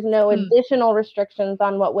unfree. There's no additional restrictions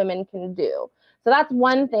on what women can do. So that's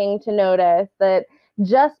one thing to notice, that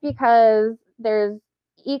just because there's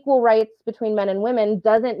equal rights between men and women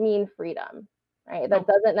doesn't mean freedom, right? That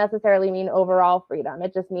doesn't necessarily mean overall freedom.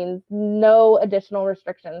 It just means no additional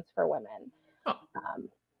restrictions for women.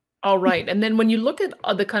 All right. And then when you look at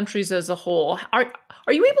other countries as a whole, are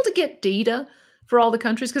you able to get data for all the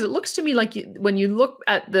countries? Because it looks to me like when you look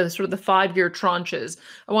at the sort of the 5-year tranches,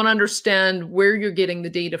 I want to understand where you're getting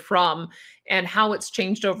the data from and how it's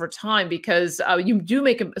changed over time, because you do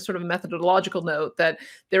make a sort of a methodological note that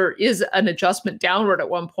there is an adjustment downward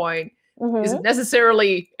at one point. Isn't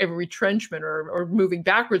necessarily a retrenchment or moving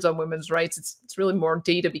backwards on women's rights. It's really more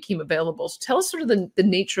data became available. So tell us sort of the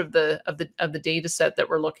nature of the data set that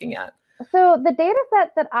we're looking at. So the data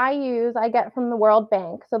set that I use, I get from the World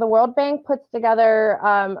Bank. So the World Bank puts together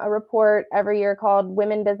a report every year called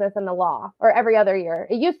Women, Business, and the Law, or every other year.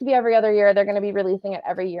 It used to be every other year. They're going to be releasing it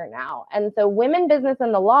every year now. And so Women, Business,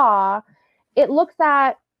 and the Law, it looks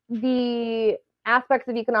at the aspects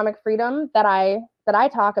of economic freedom that I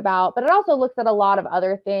talk about, but it also looks at a lot of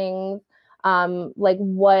other things, like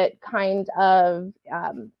what kind of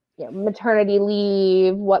maternity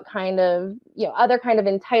leave, what kind of other kind of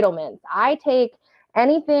entitlements. I take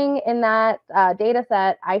anything in that data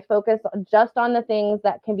set. I focus just on the things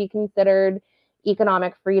that can be considered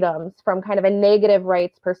economic freedoms from kind of a negative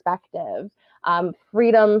rights perspective.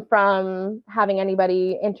 Freedom from having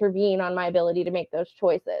anybody intervene on my ability to make those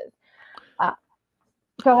choices.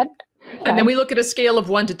 Go ahead. And then we look at a scale of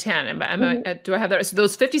 1 to 10. Do I have that? So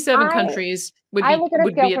those 57 countries would be at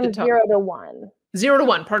the top. 0 to 1. 0 to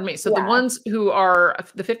 1, pardon me. So the ones who are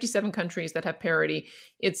the 57 countries that have parity,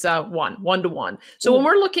 it's 1 to 1. So when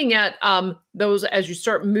we're looking at those, as you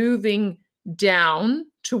start moving down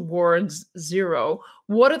towards 0,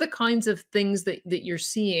 what are the kinds of things that you're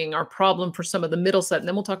seeing are problem for some of the middle set? And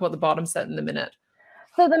then we'll talk about the bottom set in a minute.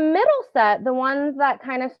 So the middle set, the ones that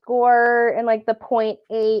kind of score in like the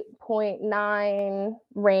 0.8, 0.9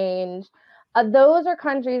 range, Those are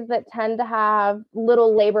countries that tend to have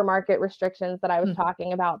little labor market restrictions that I was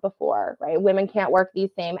talking about before, right? Women can't work these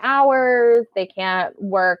same hours. They can't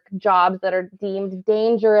work jobs that are deemed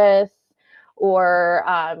dangerous or,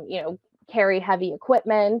 carry heavy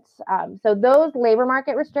equipment. So those labor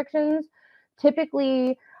market restrictions,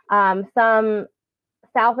 typically some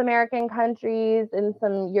South American countries and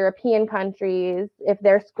some European countries, if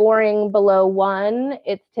they're scoring below 1,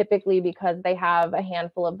 it's typically because they have a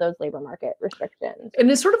handful of those labor market restrictions. And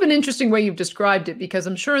it's sort of an interesting way you've described it, because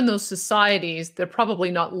I'm sure in those societies, they're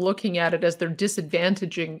probably not looking at it as they're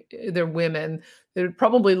disadvantaging their women. They're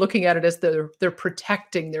probably looking at it as they're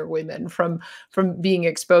protecting their women from being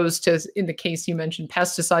exposed to, in the case you mentioned,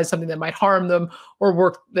 pesticides, something that might harm them, or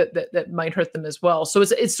work that might hurt them as well. So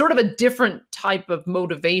it's sort of a different type of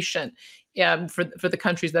motivation for the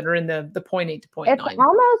countries that are in the 0.8 to 0.9. It's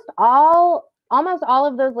almost all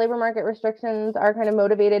of those labor market restrictions are kind of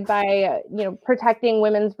motivated by protecting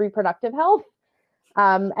women's reproductive health,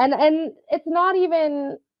 and it's not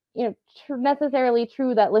even necessarily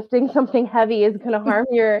true that lifting something heavy is going to harm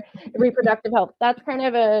your reproductive health. That's kind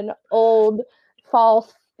of an old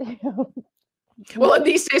false. Well,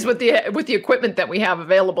 these days with the equipment that we have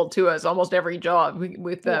available to us, almost every job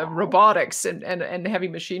with robotics and heavy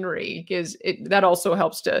machinery that also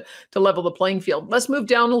helps to level the playing field. Let's move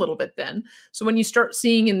down a little bit then. So when you start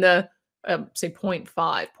seeing in the say 0.5,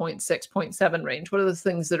 0.6, 0.7 range, what are the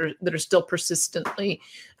things that are still persistently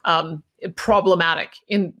problematic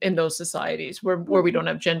in those societies where we don't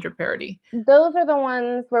have gender parity? Those are the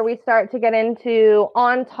ones where we start to get into,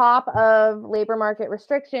 on top of labor market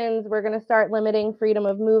restrictions, we're going to start limiting freedom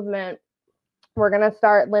of movement. We're going to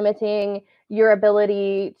start limiting your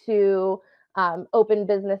ability to open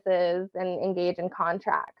businesses and engage in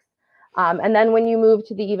contracts. And then when you move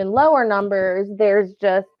to the even lower numbers, there's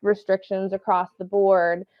just restrictions across the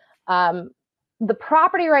board. The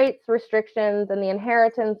property rights restrictions and the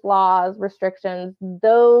inheritance laws restrictions,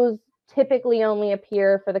 those typically only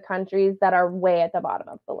appear for the countries that are way at the bottom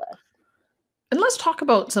of the list. And let's talk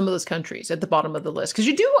about some of those countries at the bottom of the list, because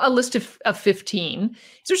you do a list of 15. Is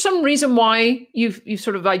there some reason why you've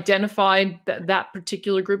sort of identified that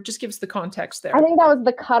particular group? Just give us the context there. I think that was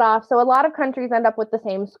the cutoff. So a lot of countries end up with the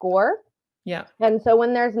same score. Yeah. And so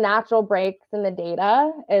when there's natural breaks in the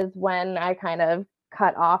data is when I kind of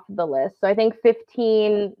cut off the list. So I think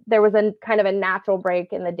 15, there was a kind of a natural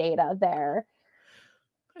break in the data there.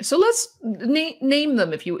 So let's name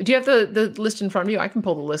them. Do you have the list in front of you? I can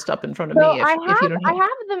pull the list up in front of me if you don't have. I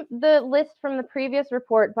have the list from the previous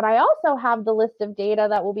report, but I also have the list of data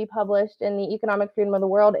that will be published in the Economic Freedom of the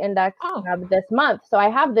World Index this month. So I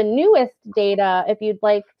have the newest data if you'd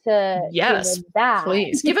like to. Yes,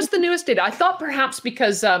 please give us the newest data. I thought perhaps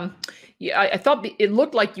because I thought it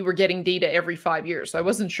looked like you were getting data every 5 years. So I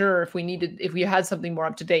wasn't sure if we had something more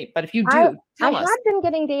up to date, but if you do, tell us. I had been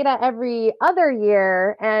getting data every other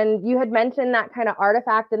year, and you had mentioned that kind of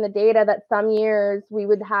artifact in the data that some years we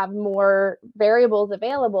would have more variables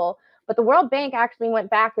available, but the World Bank actually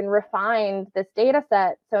went back and refined this data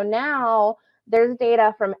set. So now there's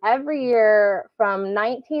data from every year from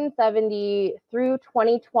 1970 through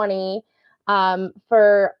 2020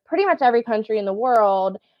 for pretty much every country in the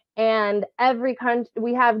world. And every country,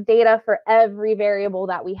 we have data for every variable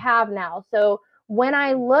that we have now. So when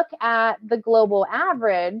I look at the global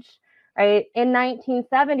average, right, in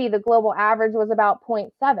 1970, the global average was about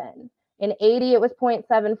 0.7. In 80, it was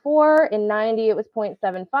 0.74. In 90, it was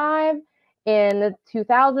 0.75. In the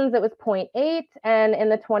 2000s, it was 0.8. And in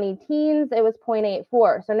the 20 teens, it was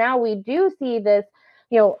 0.84. So now we do see this,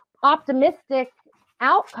 optimistic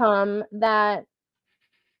outcome that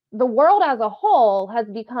the world as a whole has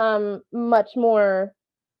become much more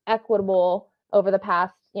equitable over the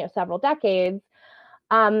past, several decades.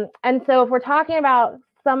 And so if we're talking about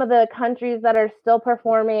some of the countries that are still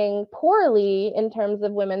performing poorly in terms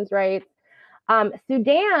of women's rights,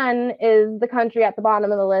 Sudan is the country at the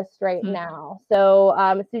bottom of the list right now.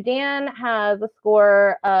 So Sudan has a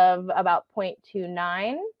score of about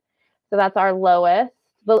 0.29. So that's our lowest.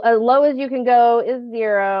 The lowest you can go is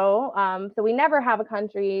 0. So we never have a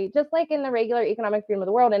country, just like in the regular Economic Freedom of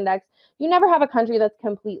the World Index, you never have a country that's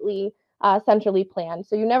completely centrally planned.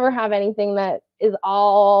 So you never have anything that is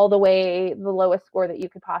all the way the lowest score that you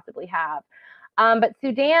could possibly have. But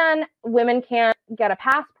Sudan, women can't get a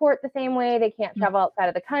passport the same way. They can't travel outside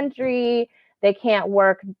of the country. They can't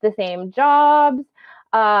work the same jobs.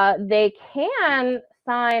 They can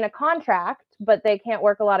sign a contract, but they can't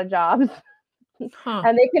work a lot of jobs.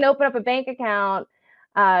 And they can open up a bank account,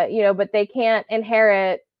 but they can't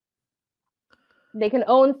inherit. They can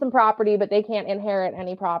own some property, but they can't inherit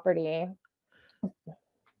any property.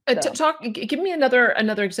 So. Give me another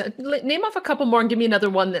example. Name off a couple more and give me another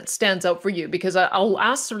one that stands out for you, because I'll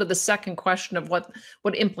ask sort of the second question of what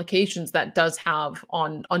implications that does have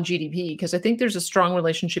on GDP, because I think there's a strong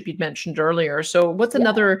relationship you'd mentioned earlier. So what's Yeah.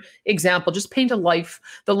 another example? Just paint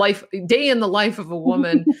the day in the life of a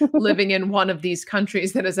woman living in one of these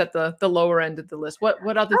countries that is at the lower end of the list.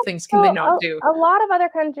 What other things can they not do? A lot of other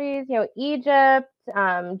countries, Egypt,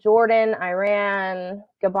 Jordan, Iran,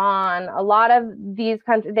 Gabon, a lot of these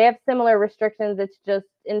countries, they have similar restrictions. It's just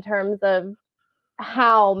in terms of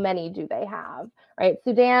how many do they have, right?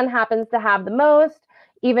 Sudan happens to have the most,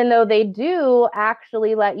 even though they do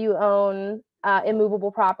actually let you own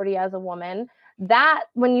immovable property as a woman. That,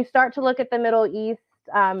 when you start to look at the Middle East,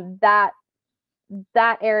 that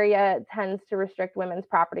area tends to restrict women's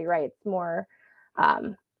property rights more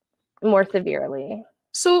severely.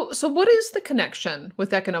 So what is the connection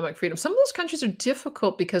with economic freedom? Some of those countries are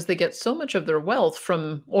difficult because they get so much of their wealth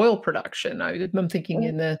from oil production. I'm thinking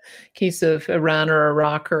in the case of Iran or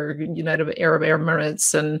Iraq or United Arab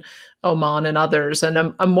Emirates and Oman and others. And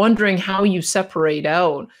I'm wondering how you separate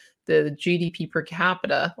out the GDP per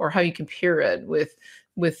capita, or how you compare it with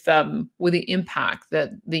the impact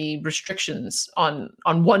that the restrictions on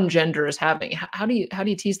one gender is having. How do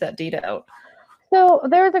you tease that data out? So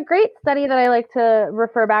there's a great study that I like to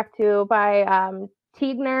refer back to by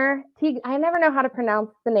Tigner. I never know how to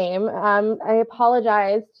pronounce the name. I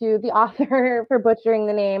apologize to the author for butchering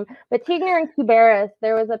the name. But Tigner and Kuberis,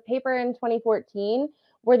 there was a paper in 2014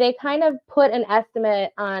 where they kind of put an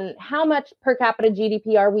estimate on how much per capita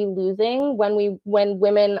GDP are we losing when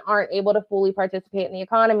women aren't able to fully participate in the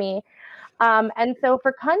economy. And so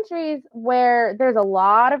for countries where there's a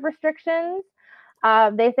lot of restrictions,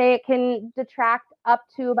 they say it can detract up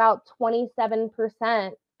to about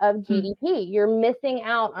 27% of GDP. You're missing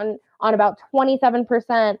out on about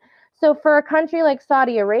 27%. So for a country like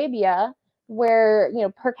Saudi Arabia, where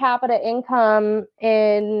per capita income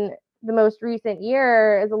in the most recent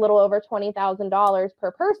year is a little over $20,000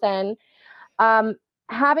 per person,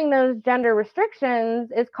 having those gender restrictions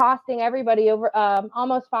is costing everybody over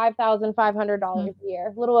almost $5,500 a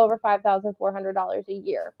year, a little over $5,400 a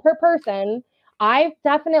year per person. I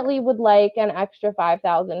definitely would like an extra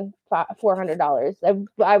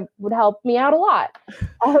 $5,400. I would help me out a lot.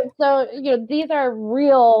 So these are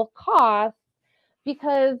real costs,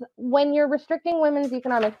 because when you're restricting women's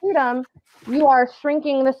economic freedom, you are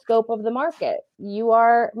shrinking the scope of the market. You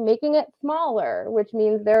are making it smaller, which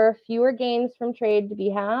means there are fewer gains from trade to be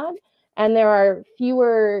had, and there are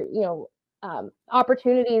fewer,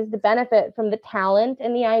 opportunities to benefit from the talent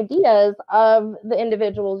and the ideas of the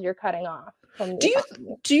individuals you're cutting off.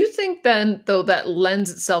 Do you think then, though, that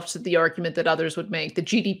lends itself to the argument that others would make that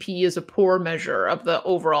GDP is a poor measure of the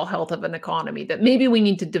overall health of an economy, that maybe we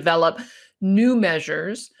need to develop new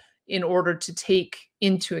measures in order to take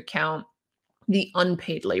into account the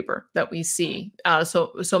unpaid labor that we see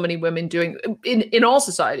so many women doing in all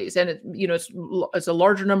societies, and it's a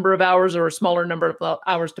larger number of hours or a smaller number of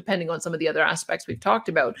hours depending on some of the other aspects we've talked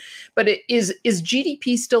about. But is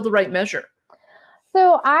GDP still the right measure?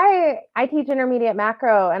 So I teach intermediate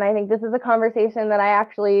macro, and I think this is a conversation that I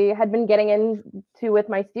actually had been getting into with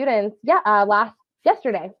my students. Last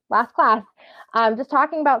class, just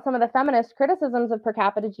talking about some of the feminist criticisms of per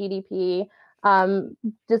capita GDP.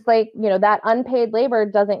 Just like that unpaid labor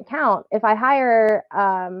doesn't count. If I hire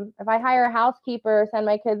a housekeeper, send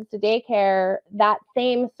my kids to daycare, that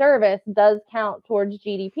same service does count towards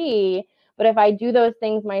GDP. But if I do those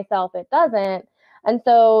things myself, it doesn't. And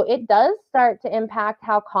so it does start to impact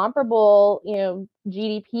how comparable,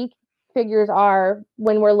 GDP figures are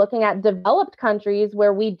when we're looking at developed countries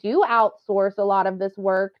where we do outsource a lot of this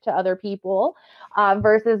work to other people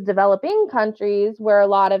versus developing countries where a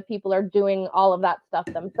lot of people are doing all of that stuff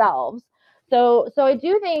themselves. So I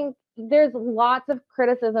do think there's lots of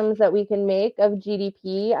criticisms that we can make of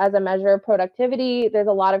GDP as a measure of productivity. There's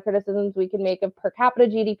a lot of criticisms we can make of per capita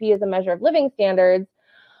GDP as a measure of living standards.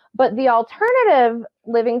 But the alternative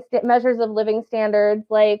measures of living standards,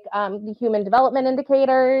 like the human development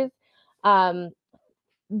indicators,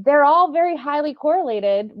 they're all very highly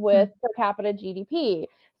correlated with per capita GDP.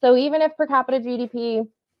 So even if per capita GDP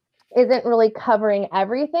isn't really covering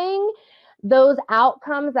everything, those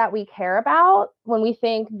outcomes that we care about when we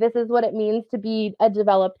think this is what it means to be a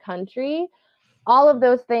developed country, all of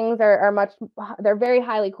those things they're very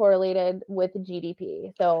highly correlated with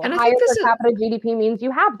GDP. So higher per capita GDP means you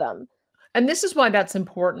have them. And this is why that's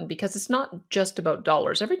important, because it's not just about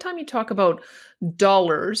dollars. Every time you talk about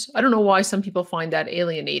dollars, I don't know why some people find that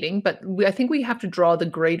alienating, but I think we have to draw the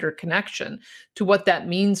greater connection to what that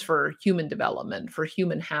means for human development, for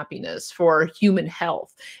human happiness, for human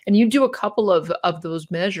health. And you do a couple of those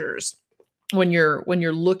measures when you're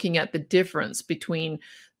looking at the difference between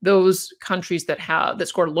those countries that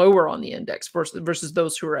score lower on the index versus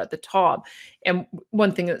those who are at the top. And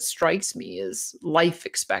one thing that strikes me is life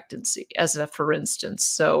expectancy, as a for instance.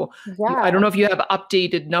 So I don't Yeah. know if you have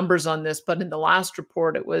updated numbers on this, but in the last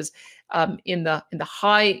report, it was in the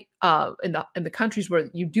countries where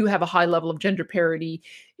you do have a high level of gender parity,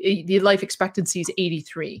 the life expectancy is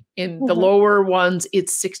 83. In the Mhm. lower ones,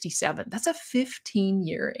 it's 67. That's a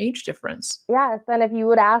 15-year age difference. Yes, and if you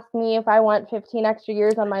would ask me if I want 15 extra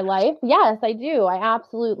years on my life, yes, I do. I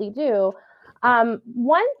absolutely do.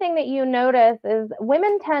 One thing that you notice is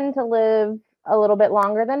women tend to live a little bit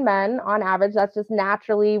longer than men on average. That's just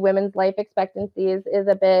naturally women's life expectancy is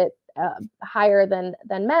a bit higher than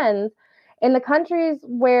men's. In the countries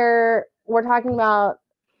where we're talking about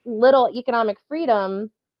little economic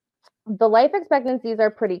freedom, the life expectancies are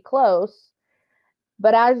pretty close.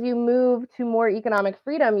 But as you move to more economic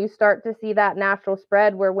freedom, you start to see that natural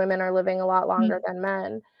spread where women are living a lot longer than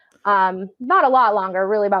men. Not a lot longer,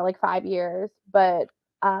 really about like 5 years. But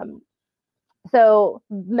so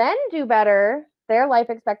men do better. Their life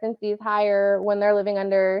expectancy is higher when they're living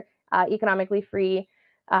under economically free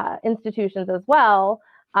institutions as well.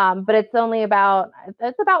 But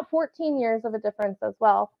it's about 14 years of a difference as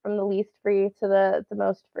well from the least free to the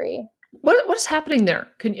most free. What is happening there?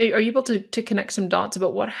 Are you able to connect some dots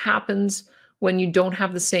about what happens when you don't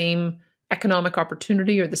have the same economic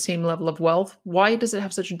opportunity or the same level of wealth? Why does it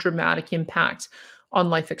have such a dramatic impact on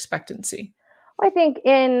life expectancy? I think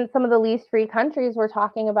in some of the least free countries, we're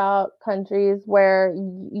talking about countries where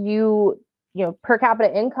per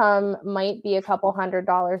capita income might be a couple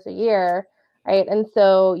 $100s a year, right? And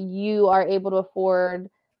so you are able to afford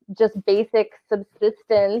just basic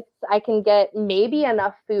subsistence. I can get maybe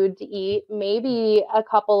enough food to eat, maybe a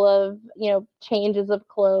couple of, changes of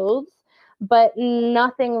clothes, but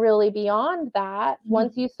nothing really beyond that.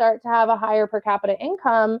 Once you start to have a higher per capita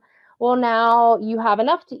income, well, now you have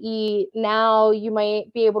enough to eat. Now you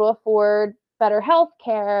might be able to afford better health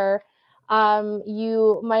care.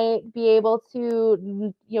 You might be able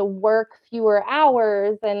to, work fewer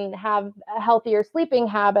hours and have healthier sleeping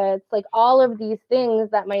habits. Like all of these things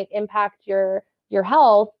that might impact your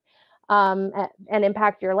health and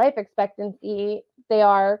impact your life expectancy. They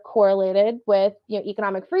are correlated with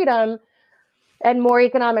economic freedom, and more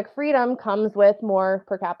economic freedom comes with more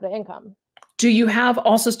per capita income. Do you have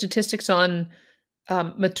also statistics on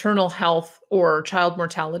maternal health or child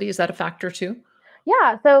mortality? Is that a factor too?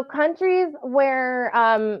 Yeah, so countries where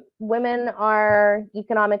women are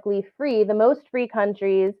economically free, the most free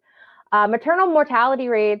countries, maternal mortality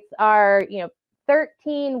rates are,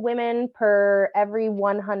 13 women per every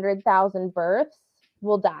 100,000 births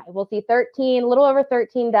will die. We'll see a little over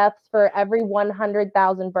 13 deaths for every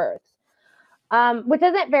 100,000 births, which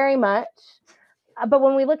isn't very much. But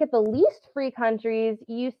when we look at the least free countries,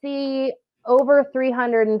 you see over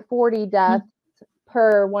 340 deaths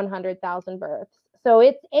per 100,000 births. So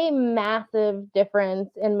it's a massive difference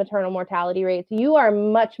in maternal mortality rates. You are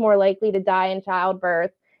much more likely to die in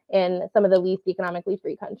childbirth in some of the least economically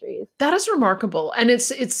free countries. That is remarkable. And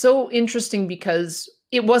it's so interesting because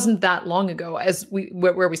it wasn't that long ago as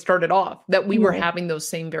where we started off that we were Mhm. having those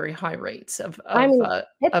same very high rates I mean,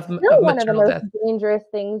 it's of still one of the maternal most death. dangerous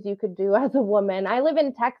things you could do as a woman. I live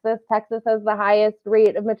in Texas. Texas has the highest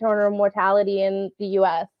rate of maternal mortality in the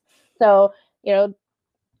US. So, you know,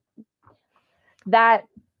 that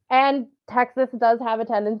and Texas does have a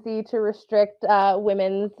tendency to restrict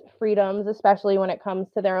women's freedoms, especially when it comes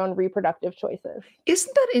to their own reproductive choices.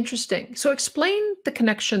 Isn't that interesting? So explain the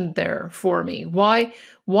connection there for me. Why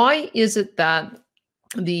is it that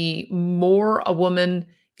the more a woman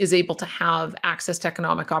is able to have access to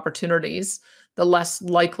economic opportunities, the less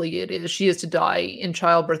likely it is she is to die in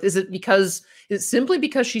childbirth? Is it simply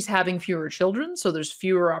because she's having fewer children, so there's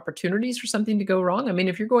fewer opportunities for something to go wrong? I mean,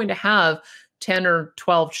 if you're going to have 10 or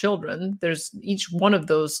 12 children, there's each one of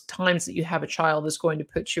those times that you have a child is going to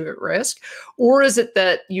put you at risk. Or is it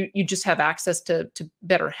that you just have access to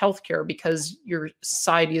better healthcare because your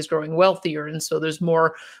society is growing wealthier and so there's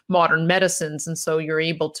more modern medicines and so you're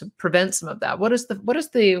able to prevent some of that? What's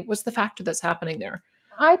the factor that's happening there?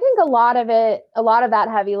 I think a lot of that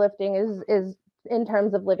heavy lifting is in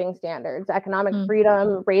terms of living standards. Economic Mm.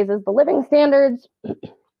 freedom raises the living standards.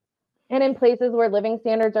 And in places where living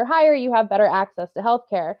standards are higher, you have better access to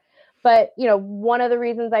healthcare. But, one of the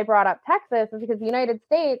reasons I brought up Texas is because the United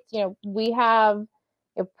States, we have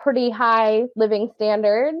pretty high living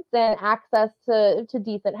standards and access to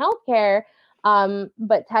decent health care.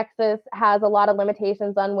 But Texas has a lot of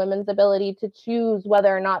limitations on women's ability to choose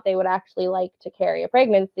whether or not they would actually like to carry a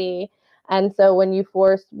pregnancy. And so when you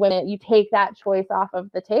force women, you take that choice off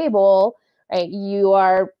of the table, right? You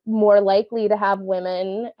are more likely to have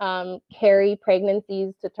women carry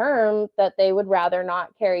pregnancies to term that they would rather not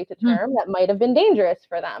carry to term that might have been dangerous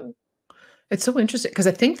for them. It's so interesting because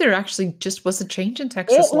I think there actually just was a change in It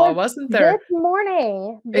Texas law, was wasn't this there?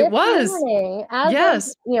 morning, It was. as of,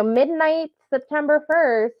 Yes. midnight, September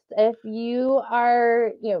 1st, if you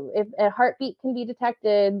are, if a heartbeat can be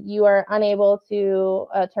detected, you are unable to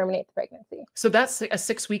terminate the pregnancy. So that's a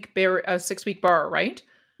 6-week bar, right?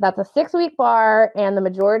 That's a 6-week bar, and the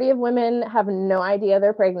majority of women have no idea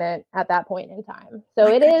they're pregnant at that point in time. So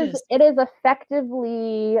My goodness. it is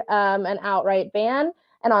effectively an outright ban.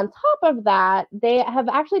 And on top of that, they have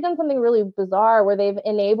actually done something really bizarre where they've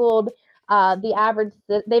enabled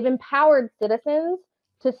they've empowered citizens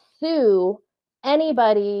to sue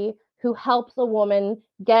anybody who helps a woman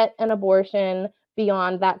get an abortion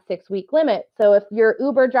beyond that 6-week limit. So if your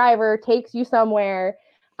Uber driver takes you somewhere,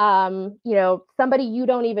 somebody you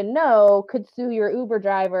don't even know could sue your Uber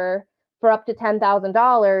driver for up to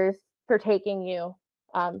 $10,000 for taking you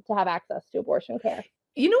to have access to abortion care.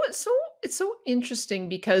 It's so interesting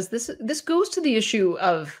because this goes to the issue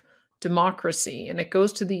of democracy, and it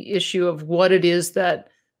goes to the issue of what it is that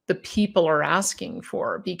the people are asking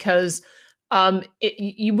for, because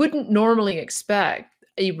you wouldn't normally expect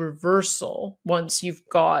a reversal once you've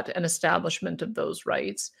got an establishment of those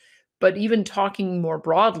rights. But even talking more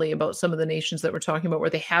broadly about some of the nations that we're talking about where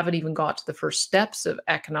they haven't even got to the first steps of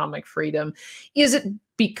economic freedom, is it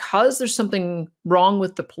because there's something wrong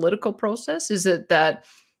with the political process? Is it that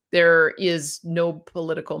there is no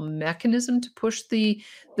political mechanism to push the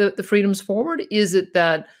freedoms forward? Is it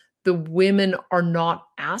that the women are not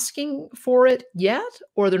asking for it yet,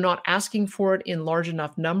 or they're not asking for it in large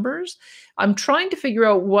enough numbers? I'm trying to figure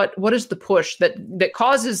out what is the push that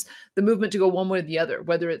causes the movement to go one way or the other,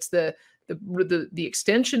 whether it's the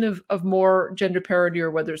extension of more gender parity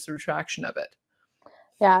or whether it's the retraction of it.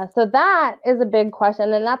 Yeah, so that is a big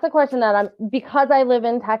question. And that's a question that because I live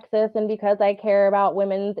in Texas and because I care about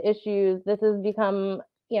women's issues, this has become,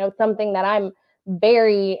 something that I'm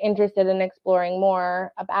very interested in exploring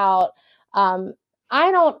more about.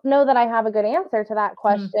 I don't know that I have a good answer to that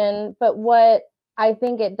question, but what I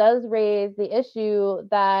think it does raise the issue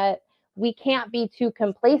that we can't be too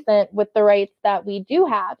complacent with the rights that we do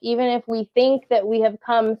have. Even if we think that we have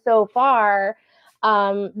come so far,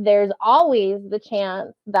 there's always the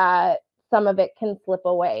chance that some of it can slip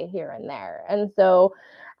away here and there. And so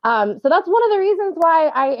that's one of the reasons why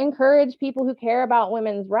I encourage people who care about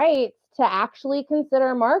women's rights to actually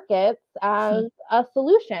consider markets as a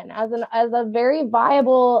solution, as a very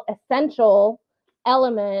viable, essential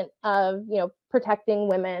element of, protecting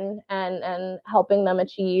women and helping them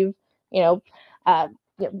achieve, human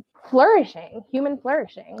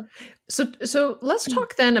flourishing. So let's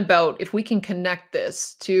talk then about if we can connect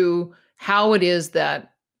this to how it is that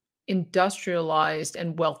industrialized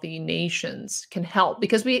and wealthy nations can help,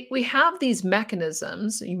 because we have these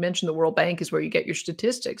mechanisms. You mentioned the World Bank is where you get your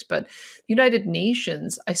statistics, but the United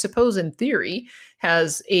Nations, I suppose in theory,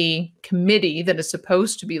 has a committee that is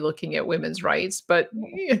supposed to be looking at women's rights, but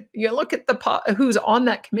you look at who's on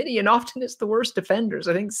that committee, and often it's the worst offenders.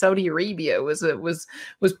 I think Saudi Arabia was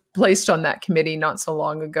placed on that committee not so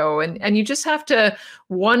long ago, and you just have to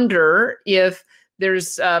wonder if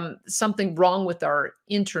there's something wrong with our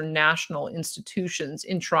international institutions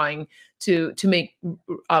in trying to make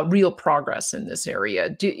real progress in this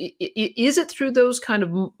area. Is it through those kind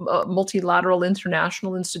of multilateral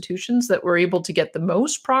international institutions that we're able to get the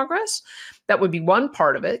most progress? That would be one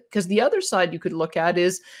part of it, because the other side you could look at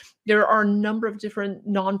is there are a number of different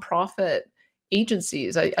nonprofit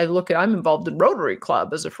agencies. I'm involved in Rotary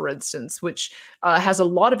Club, for instance, which has a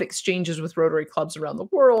lot of exchanges with Rotary clubs around the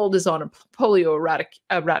world, is on a polio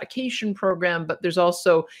eradication program, but there's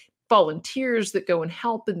also volunteers that go and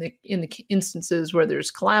help in the instances where there's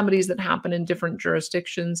calamities that happen in different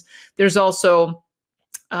jurisdictions. There's also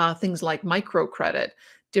things like microcredit,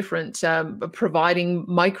 different providing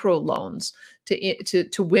micro loans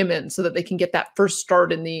to women so that they can get that first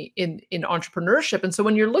start in entrepreneurship. And so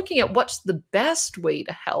when you're looking at what's the best way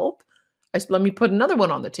to help, let me put another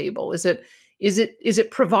one on the table. Is it Is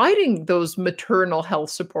it providing those maternal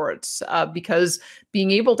health supports? Because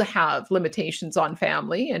being able to have limitations on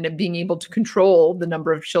family and being able to control the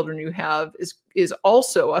number of children you have is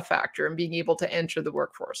also a factor in being able to enter the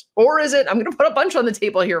workforce. Or is it, I'm going to put a bunch on the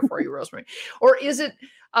table here for you, Rosemarie, or is it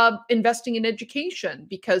investing in education?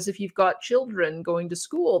 Because if you've got children going to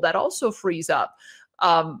school, that also frees up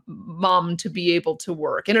mom to be able to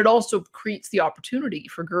work. And it also creates the opportunity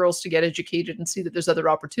for girls to get educated and see that there's other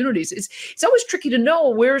opportunities. It's always tricky to know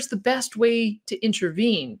where's the best way to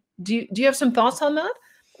intervene. Do you have some thoughts on that?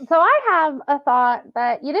 So I have a thought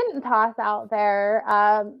that you didn't toss out there,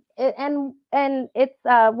 and it's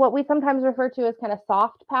what we sometimes refer to as kind of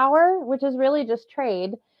soft power, which is really just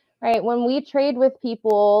trade, right? When we trade with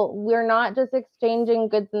people, we're not just exchanging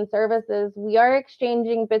goods and services, we are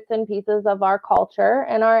exchanging bits and pieces of our culture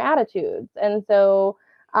and our attitudes. And so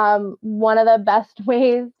one of the best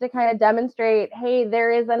ways to kind of demonstrate, hey,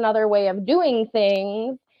 there is another way of doing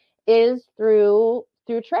things is through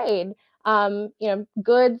trade.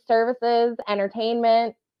 Goods, services,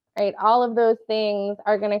 entertainment, right? All of those things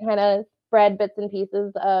are going to kind of spread bits and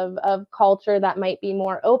pieces of culture that might be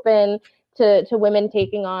more open to women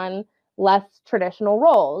taking on less traditional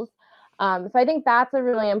roles. So I think that's a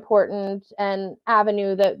really important and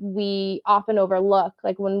avenue that we often overlook.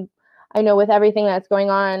 Like when I know with everything that's going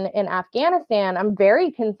on in Afghanistan, I'm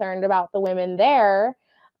very concerned about the women there.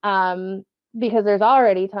 Because there's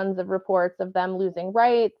already tons of reports of them losing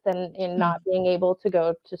rights and not being able to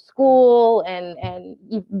go to school and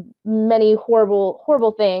many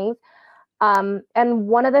horrible things. And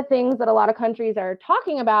one of the things that a lot of countries are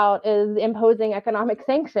talking about is imposing economic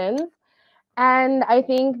sanctions. And I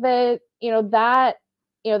think that,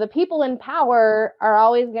 the people in power are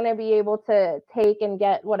always going to be able to take and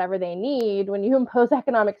get whatever they need. When you impose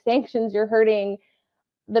economic sanctions, you're hurting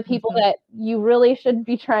the people that you really should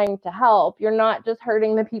be trying to help. You're not just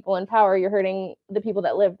hurting the people in power, you're hurting the people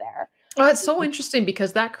that live there. Oh, it's so interesting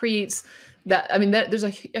because that creates that. I mean, there's a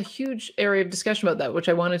huge area of discussion about that, which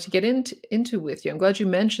I wanted to get into with you. I'm glad you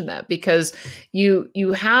mentioned that because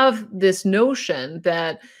you have this notion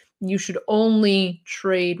that you should only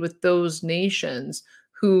trade with those nations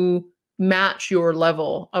who match your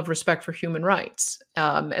level of respect for human rights.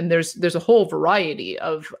 And there's a whole variety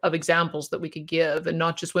of examples that we could give, and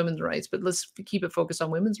not just women's rights, but let's keep it focused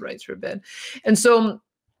on women's rights for a bit. And so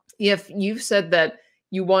if you've said that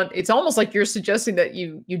you want, it's almost like you're suggesting that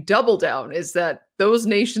you double down, is that those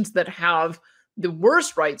nations that have the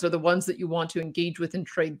worst rights are the ones that you want to engage with and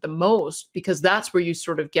trade the most, because that's where you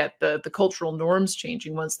sort of get the cultural norms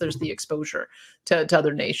changing once there's the exposure to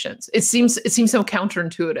other nations. It seems so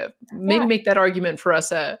counterintuitive. Maybe make that argument for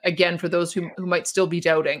us again, for those who might still be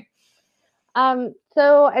doubting.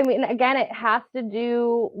 So, I mean, again, it has to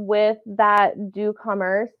do with that do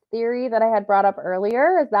commerce theory that I had brought up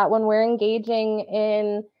earlier, is that when we're engaging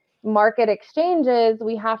in market exchanges,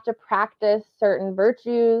 we have to practice certain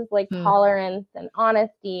virtues like tolerance and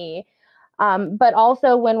honesty. But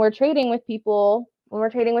also when we're trading with people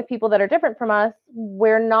that are different from us,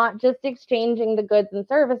 we're not just exchanging the goods and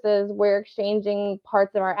services, we're exchanging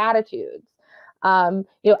parts of our attitudes.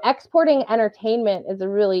 Exporting entertainment is a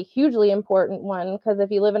really hugely important one, because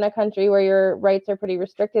if you live in a country where your rights are pretty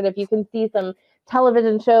restricted, if you can see some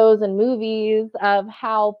television shows and movies of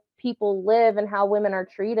how people live and how women are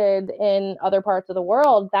treated in other parts of the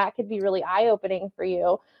world, that could be really eye-opening for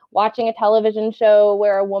you. Watching a television show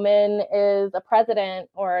where a woman is a president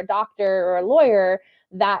or a doctor or a lawyer,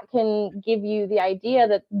 that can give you the idea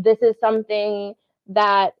that this is something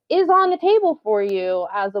that is on the table for you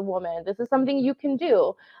as a woman. This is something you can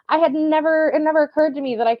do. It never occurred to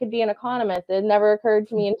me that I could be an economist. It never occurred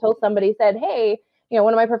to me until somebody said, hey,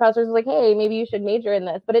 one of my professors was like, hey, maybe you should major in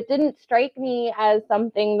this. But it didn't strike me as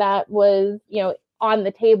something that was, on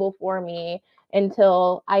the table for me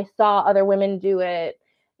until I saw other women do it.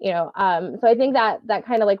 So I think that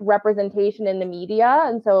kind of like representation in the media,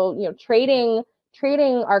 and so, trading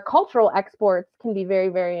our cultural exports can be very,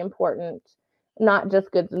 very important, not just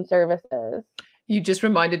goods and services. You just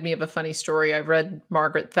reminded me of a funny story. I've read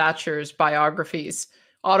Margaret Thatcher's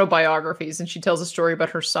autobiographies, and she tells a story about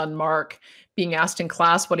her son, Mark, being asked in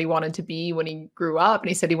class what he wanted to be when he grew up. And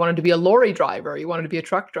he said he wanted to be a lorry driver. He wanted to be a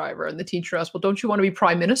truck driver. And the teacher asked, well, don't you want to be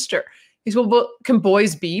prime minister? He said, well, can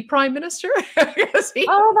boys be prime minister? That's fantastic.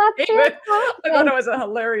 I thought it was a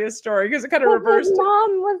hilarious story because it kind of reversed. His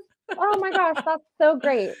mom was, oh my gosh, that's so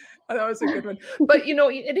great. That was a good one. But,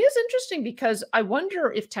 it is interesting because I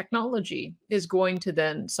wonder if technology is going to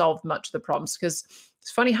then solve much of the problems, because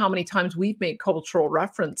it's funny how many times we've made cultural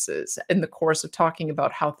references in the course of talking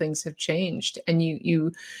about how things have changed. And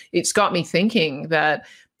it's got me thinking that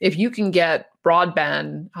if you can get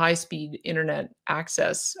broadband, high-speed internet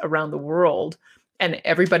access around the world, and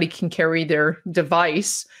everybody can carry their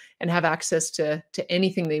device and have access to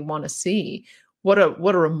anything they want to see, what a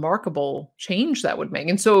remarkable change that would make.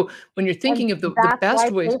 And so when you're And thinking of the that's best why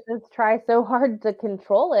ways, places try so hard to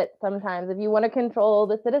control it sometimes. If you want to control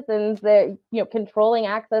the citizens, that controlling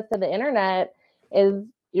access to the internet is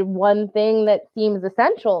one thing that seems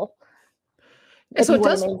essential and if so you it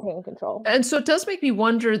want to does, maintain control. and so it does make me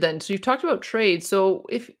wonder then. So you've talked about trade. So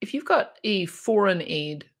if you've got a foreign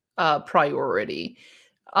aid priority,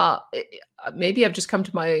 maybe I've just come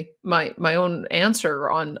to my own answer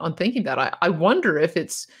on thinking that. I wonder if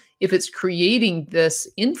it's creating this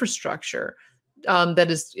infrastructure that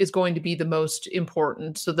is going to be the most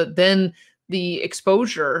important, so that then the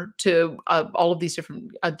exposure to all of these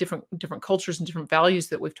different cultures and different values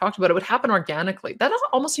that we've talked about, it would happen organically. That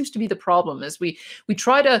almost seems to be the problem, is we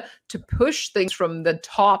try to push things from the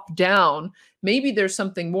top down. Maybe there's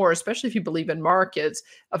something more, especially if you believe in markets,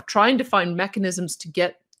 of trying to find mechanisms to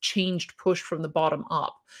get changed pushed from the bottom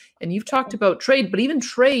up. And you've talked about trade, but even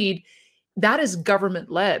trade, that is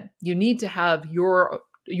government led. You need to have your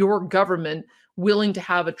government willing to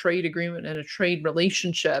have a trade agreement and a trade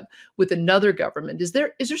relationship with another government. Is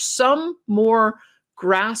there some more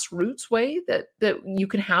grassroots way that you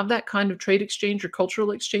can have that kind of trade exchange or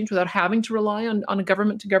cultural exchange without having to rely on a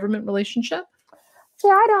government to government relationship? See,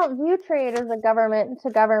 I don't view trade as a government to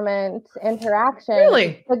government interaction.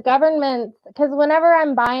 Really? The government, because whenever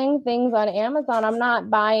I'm buying things on Amazon, I'm not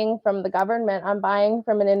buying from the government, I'm buying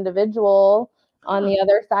from an individual on the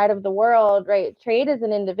other side of the world, right? Trade is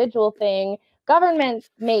an individual thing. Governments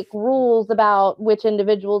make rules about which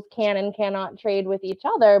individuals can and cannot trade with each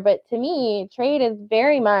other. But to me, trade is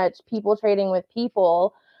very much people trading with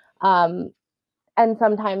people. And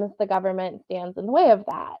sometimes the government stands in the way of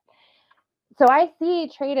that. So I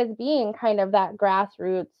see trade as being kind of that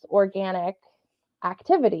grassroots organic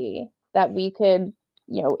activity that we could,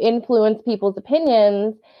 influence people's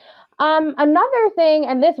opinions. Another thing,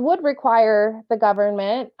 and this would require the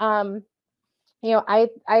government, I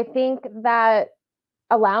think that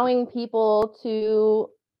allowing people to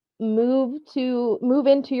move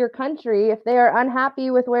into your country if they are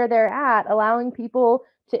unhappy with where they're at, allowing people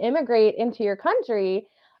to immigrate into your country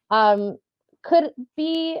could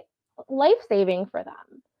be life-saving for them.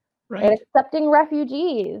 Right? Accepting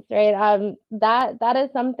refugees, right? That is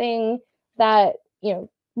something that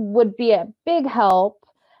would be a big help.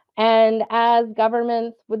 And as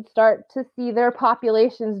governments would start to see their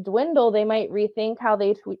populations dwindle, they might rethink how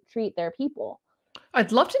they treat their people.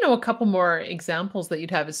 I'd love to know a couple more examples that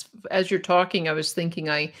you'd have. As you're talking, I was thinking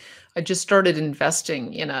I just started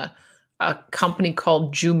investing in a company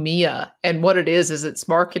called Jumia, and what it is it's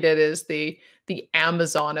marketed as the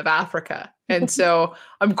Amazon of Africa. And so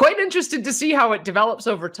I'm quite interested to see how it develops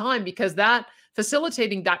over time, because that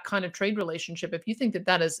facilitating that kind of trade relationship, if you think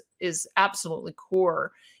that is absolutely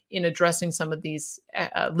core in addressing some of these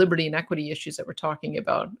liberty and equity issues that we're talking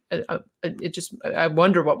about, I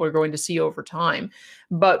wonder what we're going to see over time.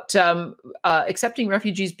 But accepting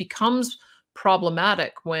refugees becomes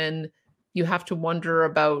problematic when you have to wonder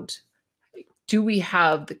about, do we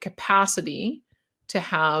have the capacity to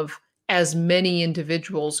have as many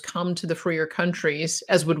individuals come to the freer countries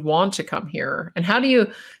as would want to come here? And how do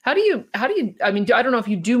you, I mean, I don't know if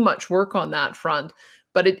you do much work on that front,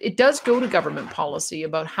 but it does go to government policy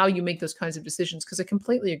about how you make those kinds of decisions, because I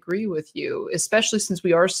completely agree with you, especially since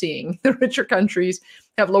we are seeing the richer countries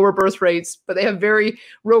have lower birth rates, but they have very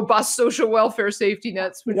robust social welfare safety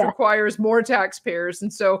nets, which requires more taxpayers.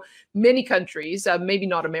 And so many countries, maybe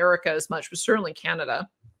not America as much, but certainly Canada,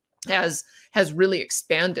 has really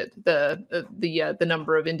expanded the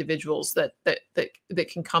number of individuals that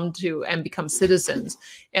can come to and become citizens.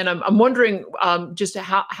 And I'm wondering just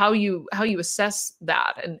how you assess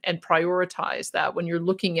that and prioritize that when you're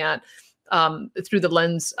looking at through the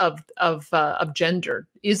lens of gender.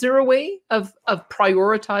 Is there a way of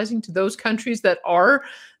prioritizing to those countries that are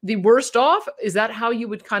the worst off? Is that how you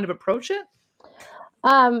would kind of approach it?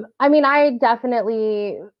 I mean,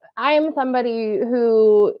 I am somebody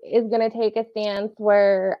who is going to take a stance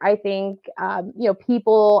where I think,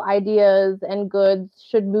 people, ideas, and goods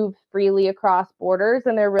should move freely across borders,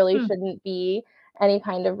 and there really shouldn't be any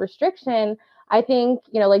kind of restriction. I think,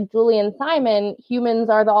 like Julian Simon, humans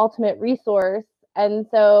are the ultimate resource. And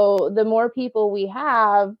so the more people we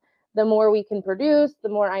have, the more we can produce, the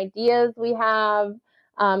more ideas we have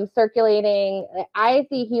circulating. I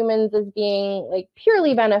see humans as being like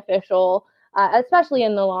purely beneficial. especially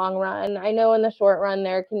in the long run. I know in the short run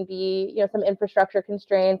there can be, some infrastructure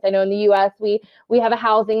constraints. I know in the U.S. we have a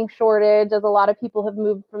housing shortage, as a lot of people have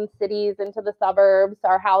moved from cities into the suburbs.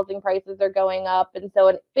 Our housing prices are going up, and so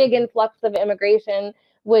a big influx of immigration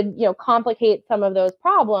would, complicate some of those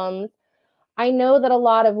problems. I know that a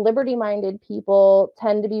lot of liberty-minded people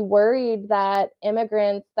tend to be worried that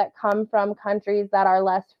immigrants that come from countries that are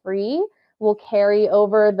less free will carry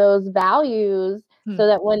over those values, so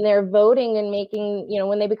that when they're voting and making,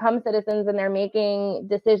 when they become citizens and they're making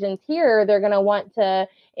decisions here, they're going to want to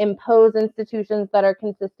impose institutions that are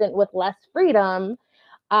consistent with less freedom.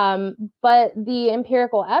 But the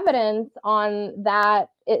empirical evidence on that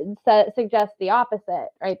suggests the opposite,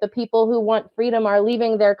 right? The people who want freedom are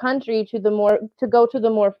leaving their country to go to the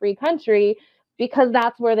more free country because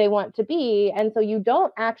that's where they want to be. And so you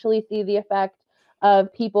don't actually see the effect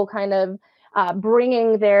of people kind of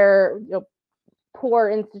bringing their poor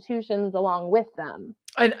institutions along with them.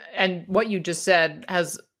 And what you just said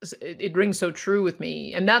it rings so true with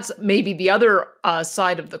me. And that's maybe the other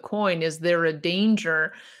side of the coin. Is there a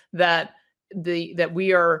danger that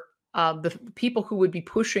we are the people who would be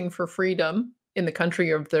pushing for freedom in the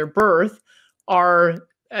country of their birth are,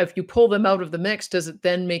 if you pull them out of the mix, does it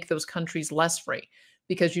then make those countries less free?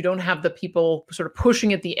 Because you don't have the people sort of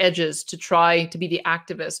pushing at the edges to try to be the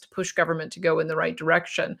activist, to push government to go in the right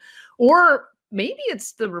direction. Or maybe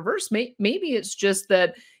it's the reverse. Maybe it's just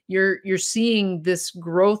that you're seeing this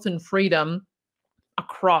growth in freedom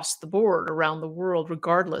across the board around the world,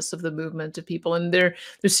 regardless of the movement of people. And there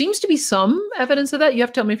seems to be some evidence of that. You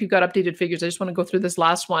have to tell me if you've got updated figures. I just want to go through this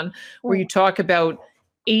last one where you talk about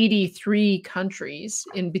 83 countries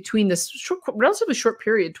in between this relatively short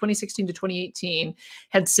period, 2016 to 2018,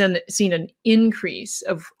 had seen an increase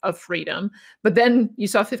of freedom. But then you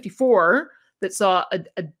saw 54 that saw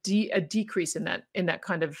a decrease in that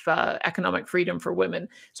kind of economic freedom for women.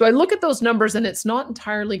 So I look at those numbers, and it's not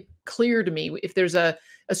entirely clear to me if there's a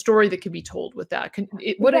story that can be told with that.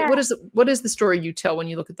 What is the story you tell when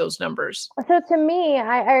you look at those numbers? So to me,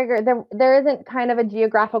 I agree. There isn't kind of a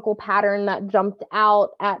geographical pattern that jumped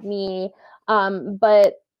out at me,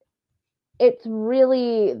 but it's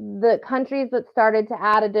really the countries that started to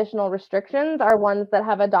add additional restrictions are ones that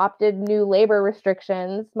have adopted new labor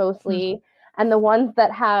restrictions mostly. And the ones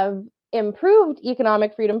that have improved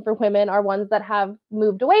economic freedom for women are ones that have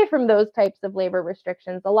moved away from those types of labor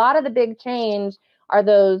restrictions. A lot of the big change are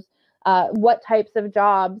those, what types of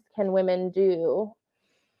jobs can women do?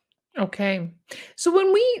 Okay. So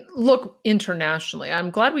when we look internationally, I'm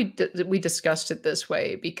glad we discussed it this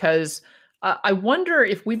way, because I wonder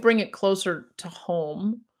if we bring it closer to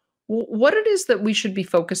home, what it is that we should be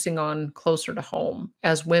focusing on closer to home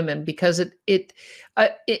as women, because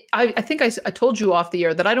I think I told you off the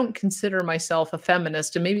air that I don't consider myself a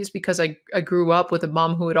feminist, and maybe it's because I grew up with a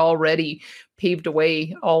mom who had already paved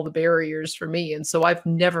away all the barriers for me, and so I've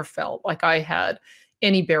never felt like I had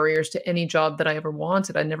any barriers to any job that I ever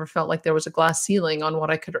wanted. I never felt like there was a glass ceiling on what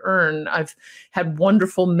I could earn. I've had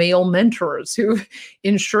wonderful male mentors who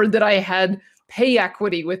ensured that I had pay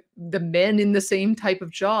equity with the men in the same type of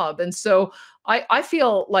job. And so I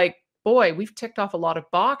feel like, boy, we've ticked off a lot of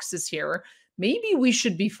boxes here. Maybe we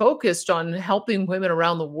should be focused on helping women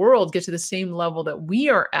around the world get to the same level that we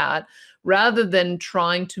are at, rather than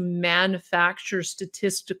trying to manufacture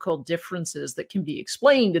statistical differences that can be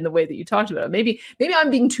explained in the way that you talked about. Maybe I'm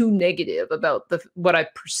being too negative about what I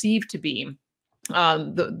perceive to be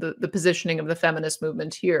the positioning of the feminist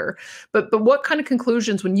movement here. But what kind of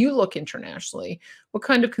conclusions, when you look internationally, what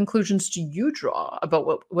kind of conclusions do you draw about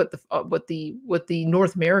what the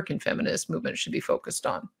North American feminist movement should be focused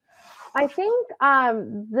on? I think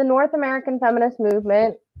the North American feminist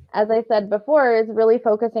movement, as I said before, is really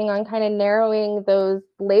focusing on kind of narrowing those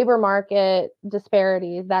labor market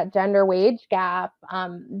disparities, that gender wage gap.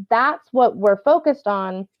 That's what we're focused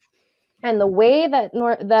on. And the way that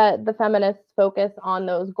the feminists focus on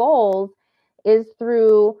those goals is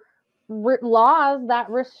through laws that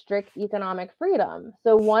restrict economic freedom.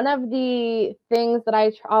 So one of the things that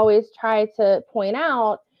I always try to point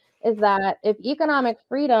out is that if economic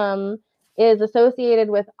freedom is associated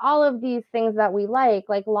with all of these things that we like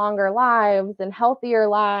longer lives and healthier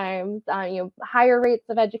lives, higher rates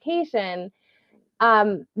of education,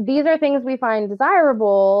 these are things we find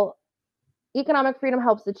desirable. Economic freedom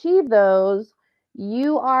helps achieve those.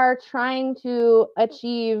 You are trying to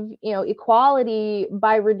achieve, equality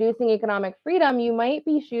by reducing economic freedom. You might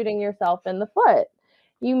be shooting yourself in the foot.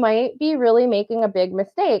 You might be really making a big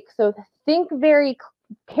mistake. So think very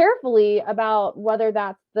carefully about whether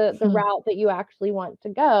that's the route that you actually want to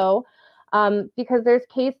go. Because there's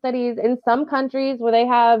case studies in some countries where they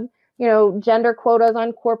have, gender quotas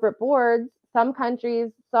on corporate boards, some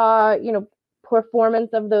countries saw,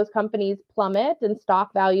 performance of those companies plummet and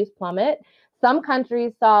stock values plummet. Some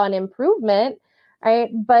countries saw an improvement, right?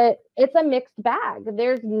 But it's a mixed bag.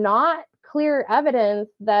 There's not clear evidence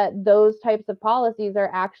that those types of policies are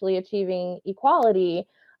actually achieving equality.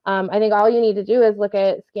 I think all you need to do is look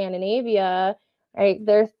at Scandinavia, right?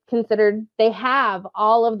 They have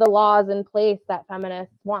all of the laws in place that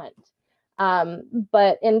feminists want.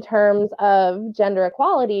 But in terms of gender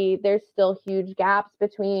equality, there's still huge gaps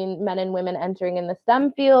between men and women entering in the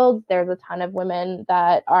STEM fields. There's a ton of women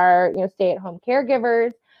that are, stay-at-home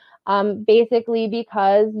caregivers, basically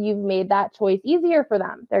because you've made that choice easier for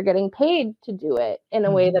them. They're getting paid to do it in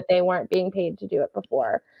a way that they weren't being paid to do it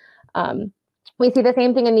before. We see the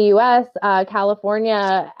same thing in the U.S.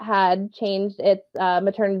 California had changed its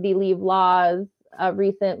maternity leave laws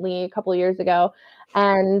recently, a couple of years ago.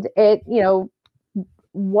 And it,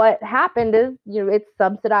 what happened is, it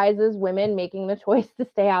subsidizes women making the choice to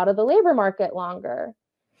stay out of the labor market longer.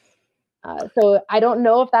 So I don't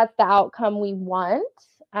know if that's the outcome we want.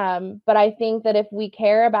 But I think that if we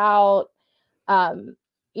care about,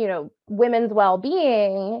 women's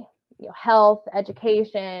well-being, health,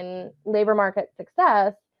 education, labor market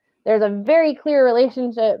success, there's a very clear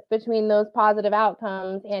relationship between those positive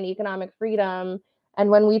outcomes and economic freedom. And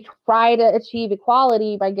when we try to achieve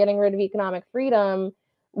equality by getting rid of economic freedom,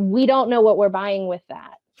 we don't know what we're buying with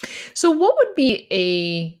that. So what would be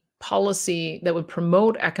a policy that would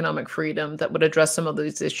promote economic freedom that would address some of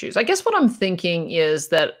these issues? I guess what I'm thinking is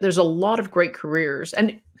that there's a lot of great careers,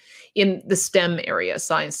 and in the STEM area,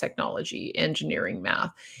 science, technology, engineering,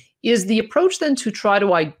 math, is the approach then to try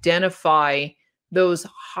to identify those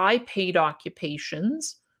high-paid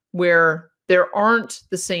occupations where there aren't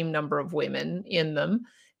the same number of women in them,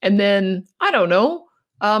 and then, I don't know,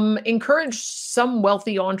 encourage some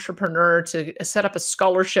wealthy entrepreneur to set up a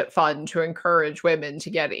scholarship fund to encourage women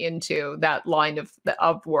to get into that line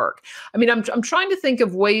of work. I mean, I'm trying to think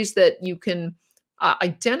of ways that you can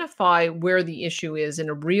identify where the issue is in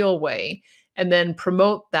a real way, and then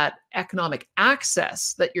promote that economic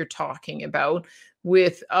access that you're talking about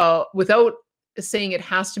without saying it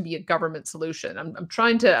has to be a government solution. I'm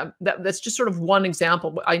trying to, that's just sort of one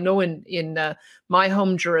example. I know in my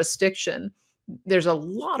home jurisdiction, there's a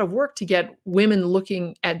lot of work to get women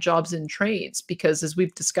looking at jobs in trades, because as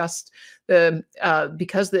we've discussed,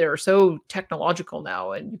 because they're so technological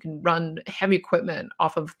now and you can run heavy equipment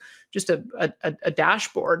off of just a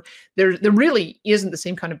dashboard, there really isn't the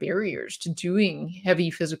same kind of barriers to doing heavy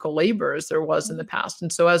physical labor as there was in the past.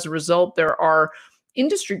 And so as a result, there are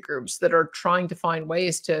industry groups that are trying to find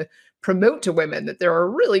ways to promote to women that there are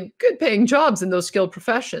really good paying jobs in those skilled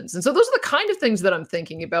professions. And so those are the kind of things that I'm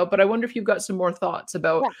thinking about, but I wonder if you've got some more thoughts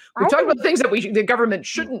about, we've talked about things that the government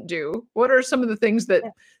shouldn't do. What are some of the things that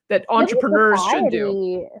entrepreneurs should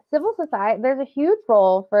do? Civil society, there's a huge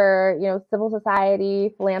role for, civil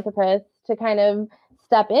society, philanthropists to kind of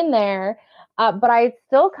step in there. But I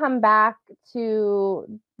still come back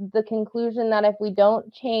to the conclusion that if we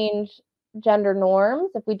don't change gender norms,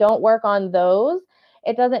 if we don't work on those,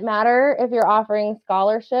 it doesn't matter if you're offering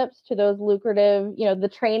scholarships to those lucrative, the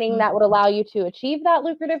training that would allow you to achieve that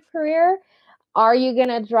lucrative career. Are you going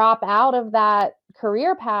to drop out of that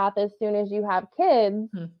career path as soon as you have kids?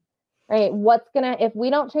 Right? If we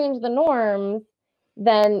don't change the norms,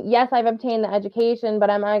 then yes, I've obtained the education, but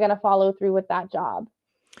am I going to follow through with that job?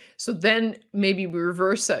 So then maybe we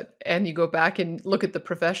reverse it and you go back and look at the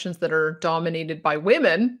professions that are dominated by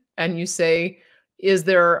women and you say, is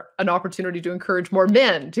there an opportunity to encourage more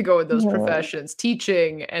men to go in those professions,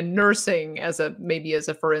 teaching and nursing maybe as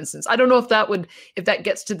a for instance? I don't know if that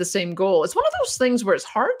gets to the same goal. It's one of those things where it's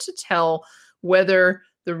hard to tell whether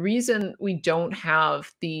the reason we don't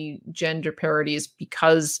have the gender parity is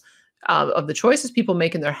because of the choices people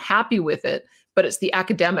make and they're happy with it, but it's the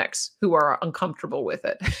academics who are uncomfortable with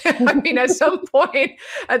it. I mean, at some point,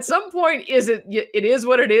 it is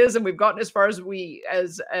what it is, and we've gotten as far as we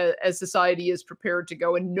as society is prepared to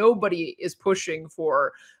go, and nobody is pushing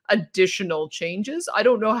for additional changes. I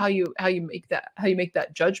don't know how you make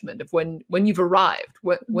that judgment of when you've arrived.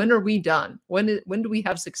 When are we done? When do we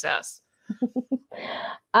have success?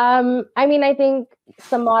 I mean, I think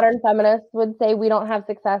some modern feminists would say we don't have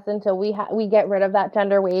success until we get rid of that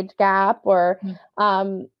gender wage gap, or,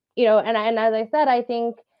 and as I said, I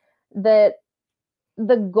think that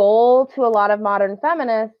the goal to a lot of modern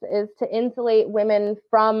feminists is to insulate women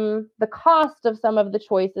from the cost of some of the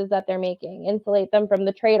choices that they're making, insulate them from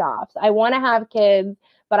the trade-offs. I want to have kids,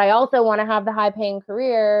 but I also want to have the high-paying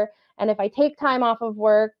career. And if I take time off of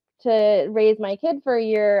work to raise my kid for a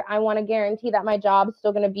year. I want to guarantee that my job is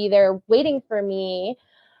still going to be there waiting for me,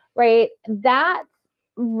 right? That's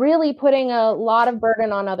really putting a lot of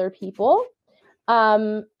burden on other people.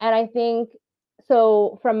 And I think,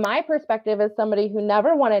 so from my perspective as somebody who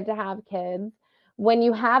never wanted to have kids, when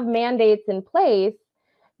you have mandates in place,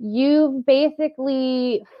 you've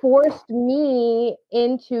basically forced me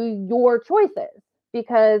into your choices,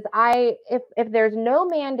 because if there's no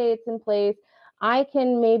mandates in place, I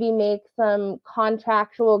can maybe make some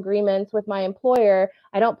contractual agreements with my employer.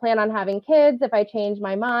 I don't plan on having kids. If I change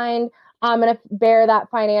my mind, I'm going to bear that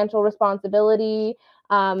financial responsibility.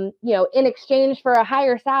 In exchange for a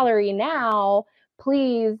higher salary now,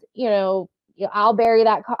 please, I'll carry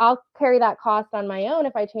that cost on my own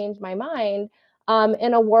if I change my mind.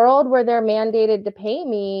 In a world where they're mandated to pay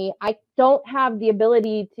me, I don't have the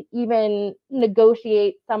ability to even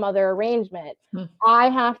negotiate some other arrangement. I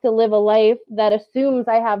have to live a life that assumes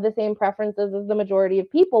I have the same preferences as the majority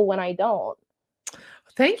of people when I don't.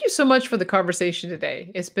 Thank you so much for the conversation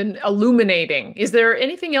today. It's been illuminating. Is there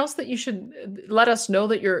anything else that you should let us know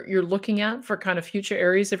that you're looking at for kind of future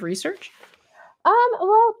areas of research?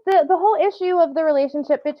 Well, the whole issue of the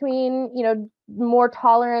relationship between, more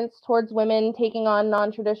tolerance towards women taking on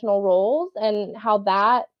non-traditional roles and how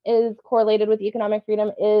that is correlated with economic freedom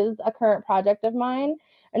is a current project of mine.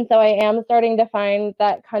 And so I am starting to find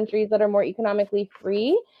that countries that are more economically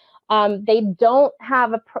free, they don't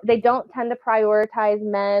tend to prioritize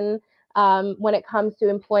men when it comes to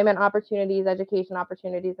employment opportunities, education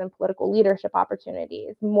opportunities, and political leadership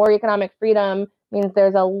opportunities. More economic freedom means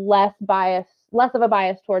there's a less of a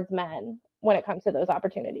bias towards men when it comes to those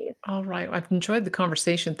opportunities. All right. I've enjoyed the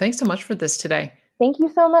conversation. Thanks so much for this today. Thank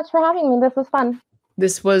you so much for having me. This was fun.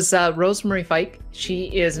 This was Rosemarie Fike. She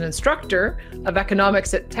is an instructor of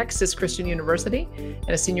economics at Texas Christian University and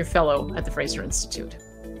a senior fellow at the Fraser Institute.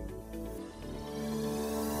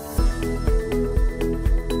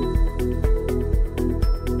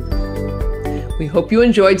 We hope you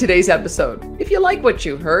enjoyed today's episode. If you like what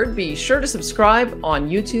you heard, be sure to subscribe on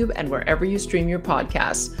YouTube and wherever you stream your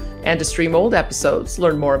podcasts. And to stream old episodes,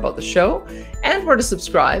 learn more about the show, and where to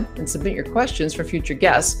subscribe and submit your questions for future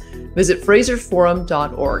guests, visit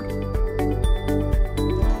fraserforum.org.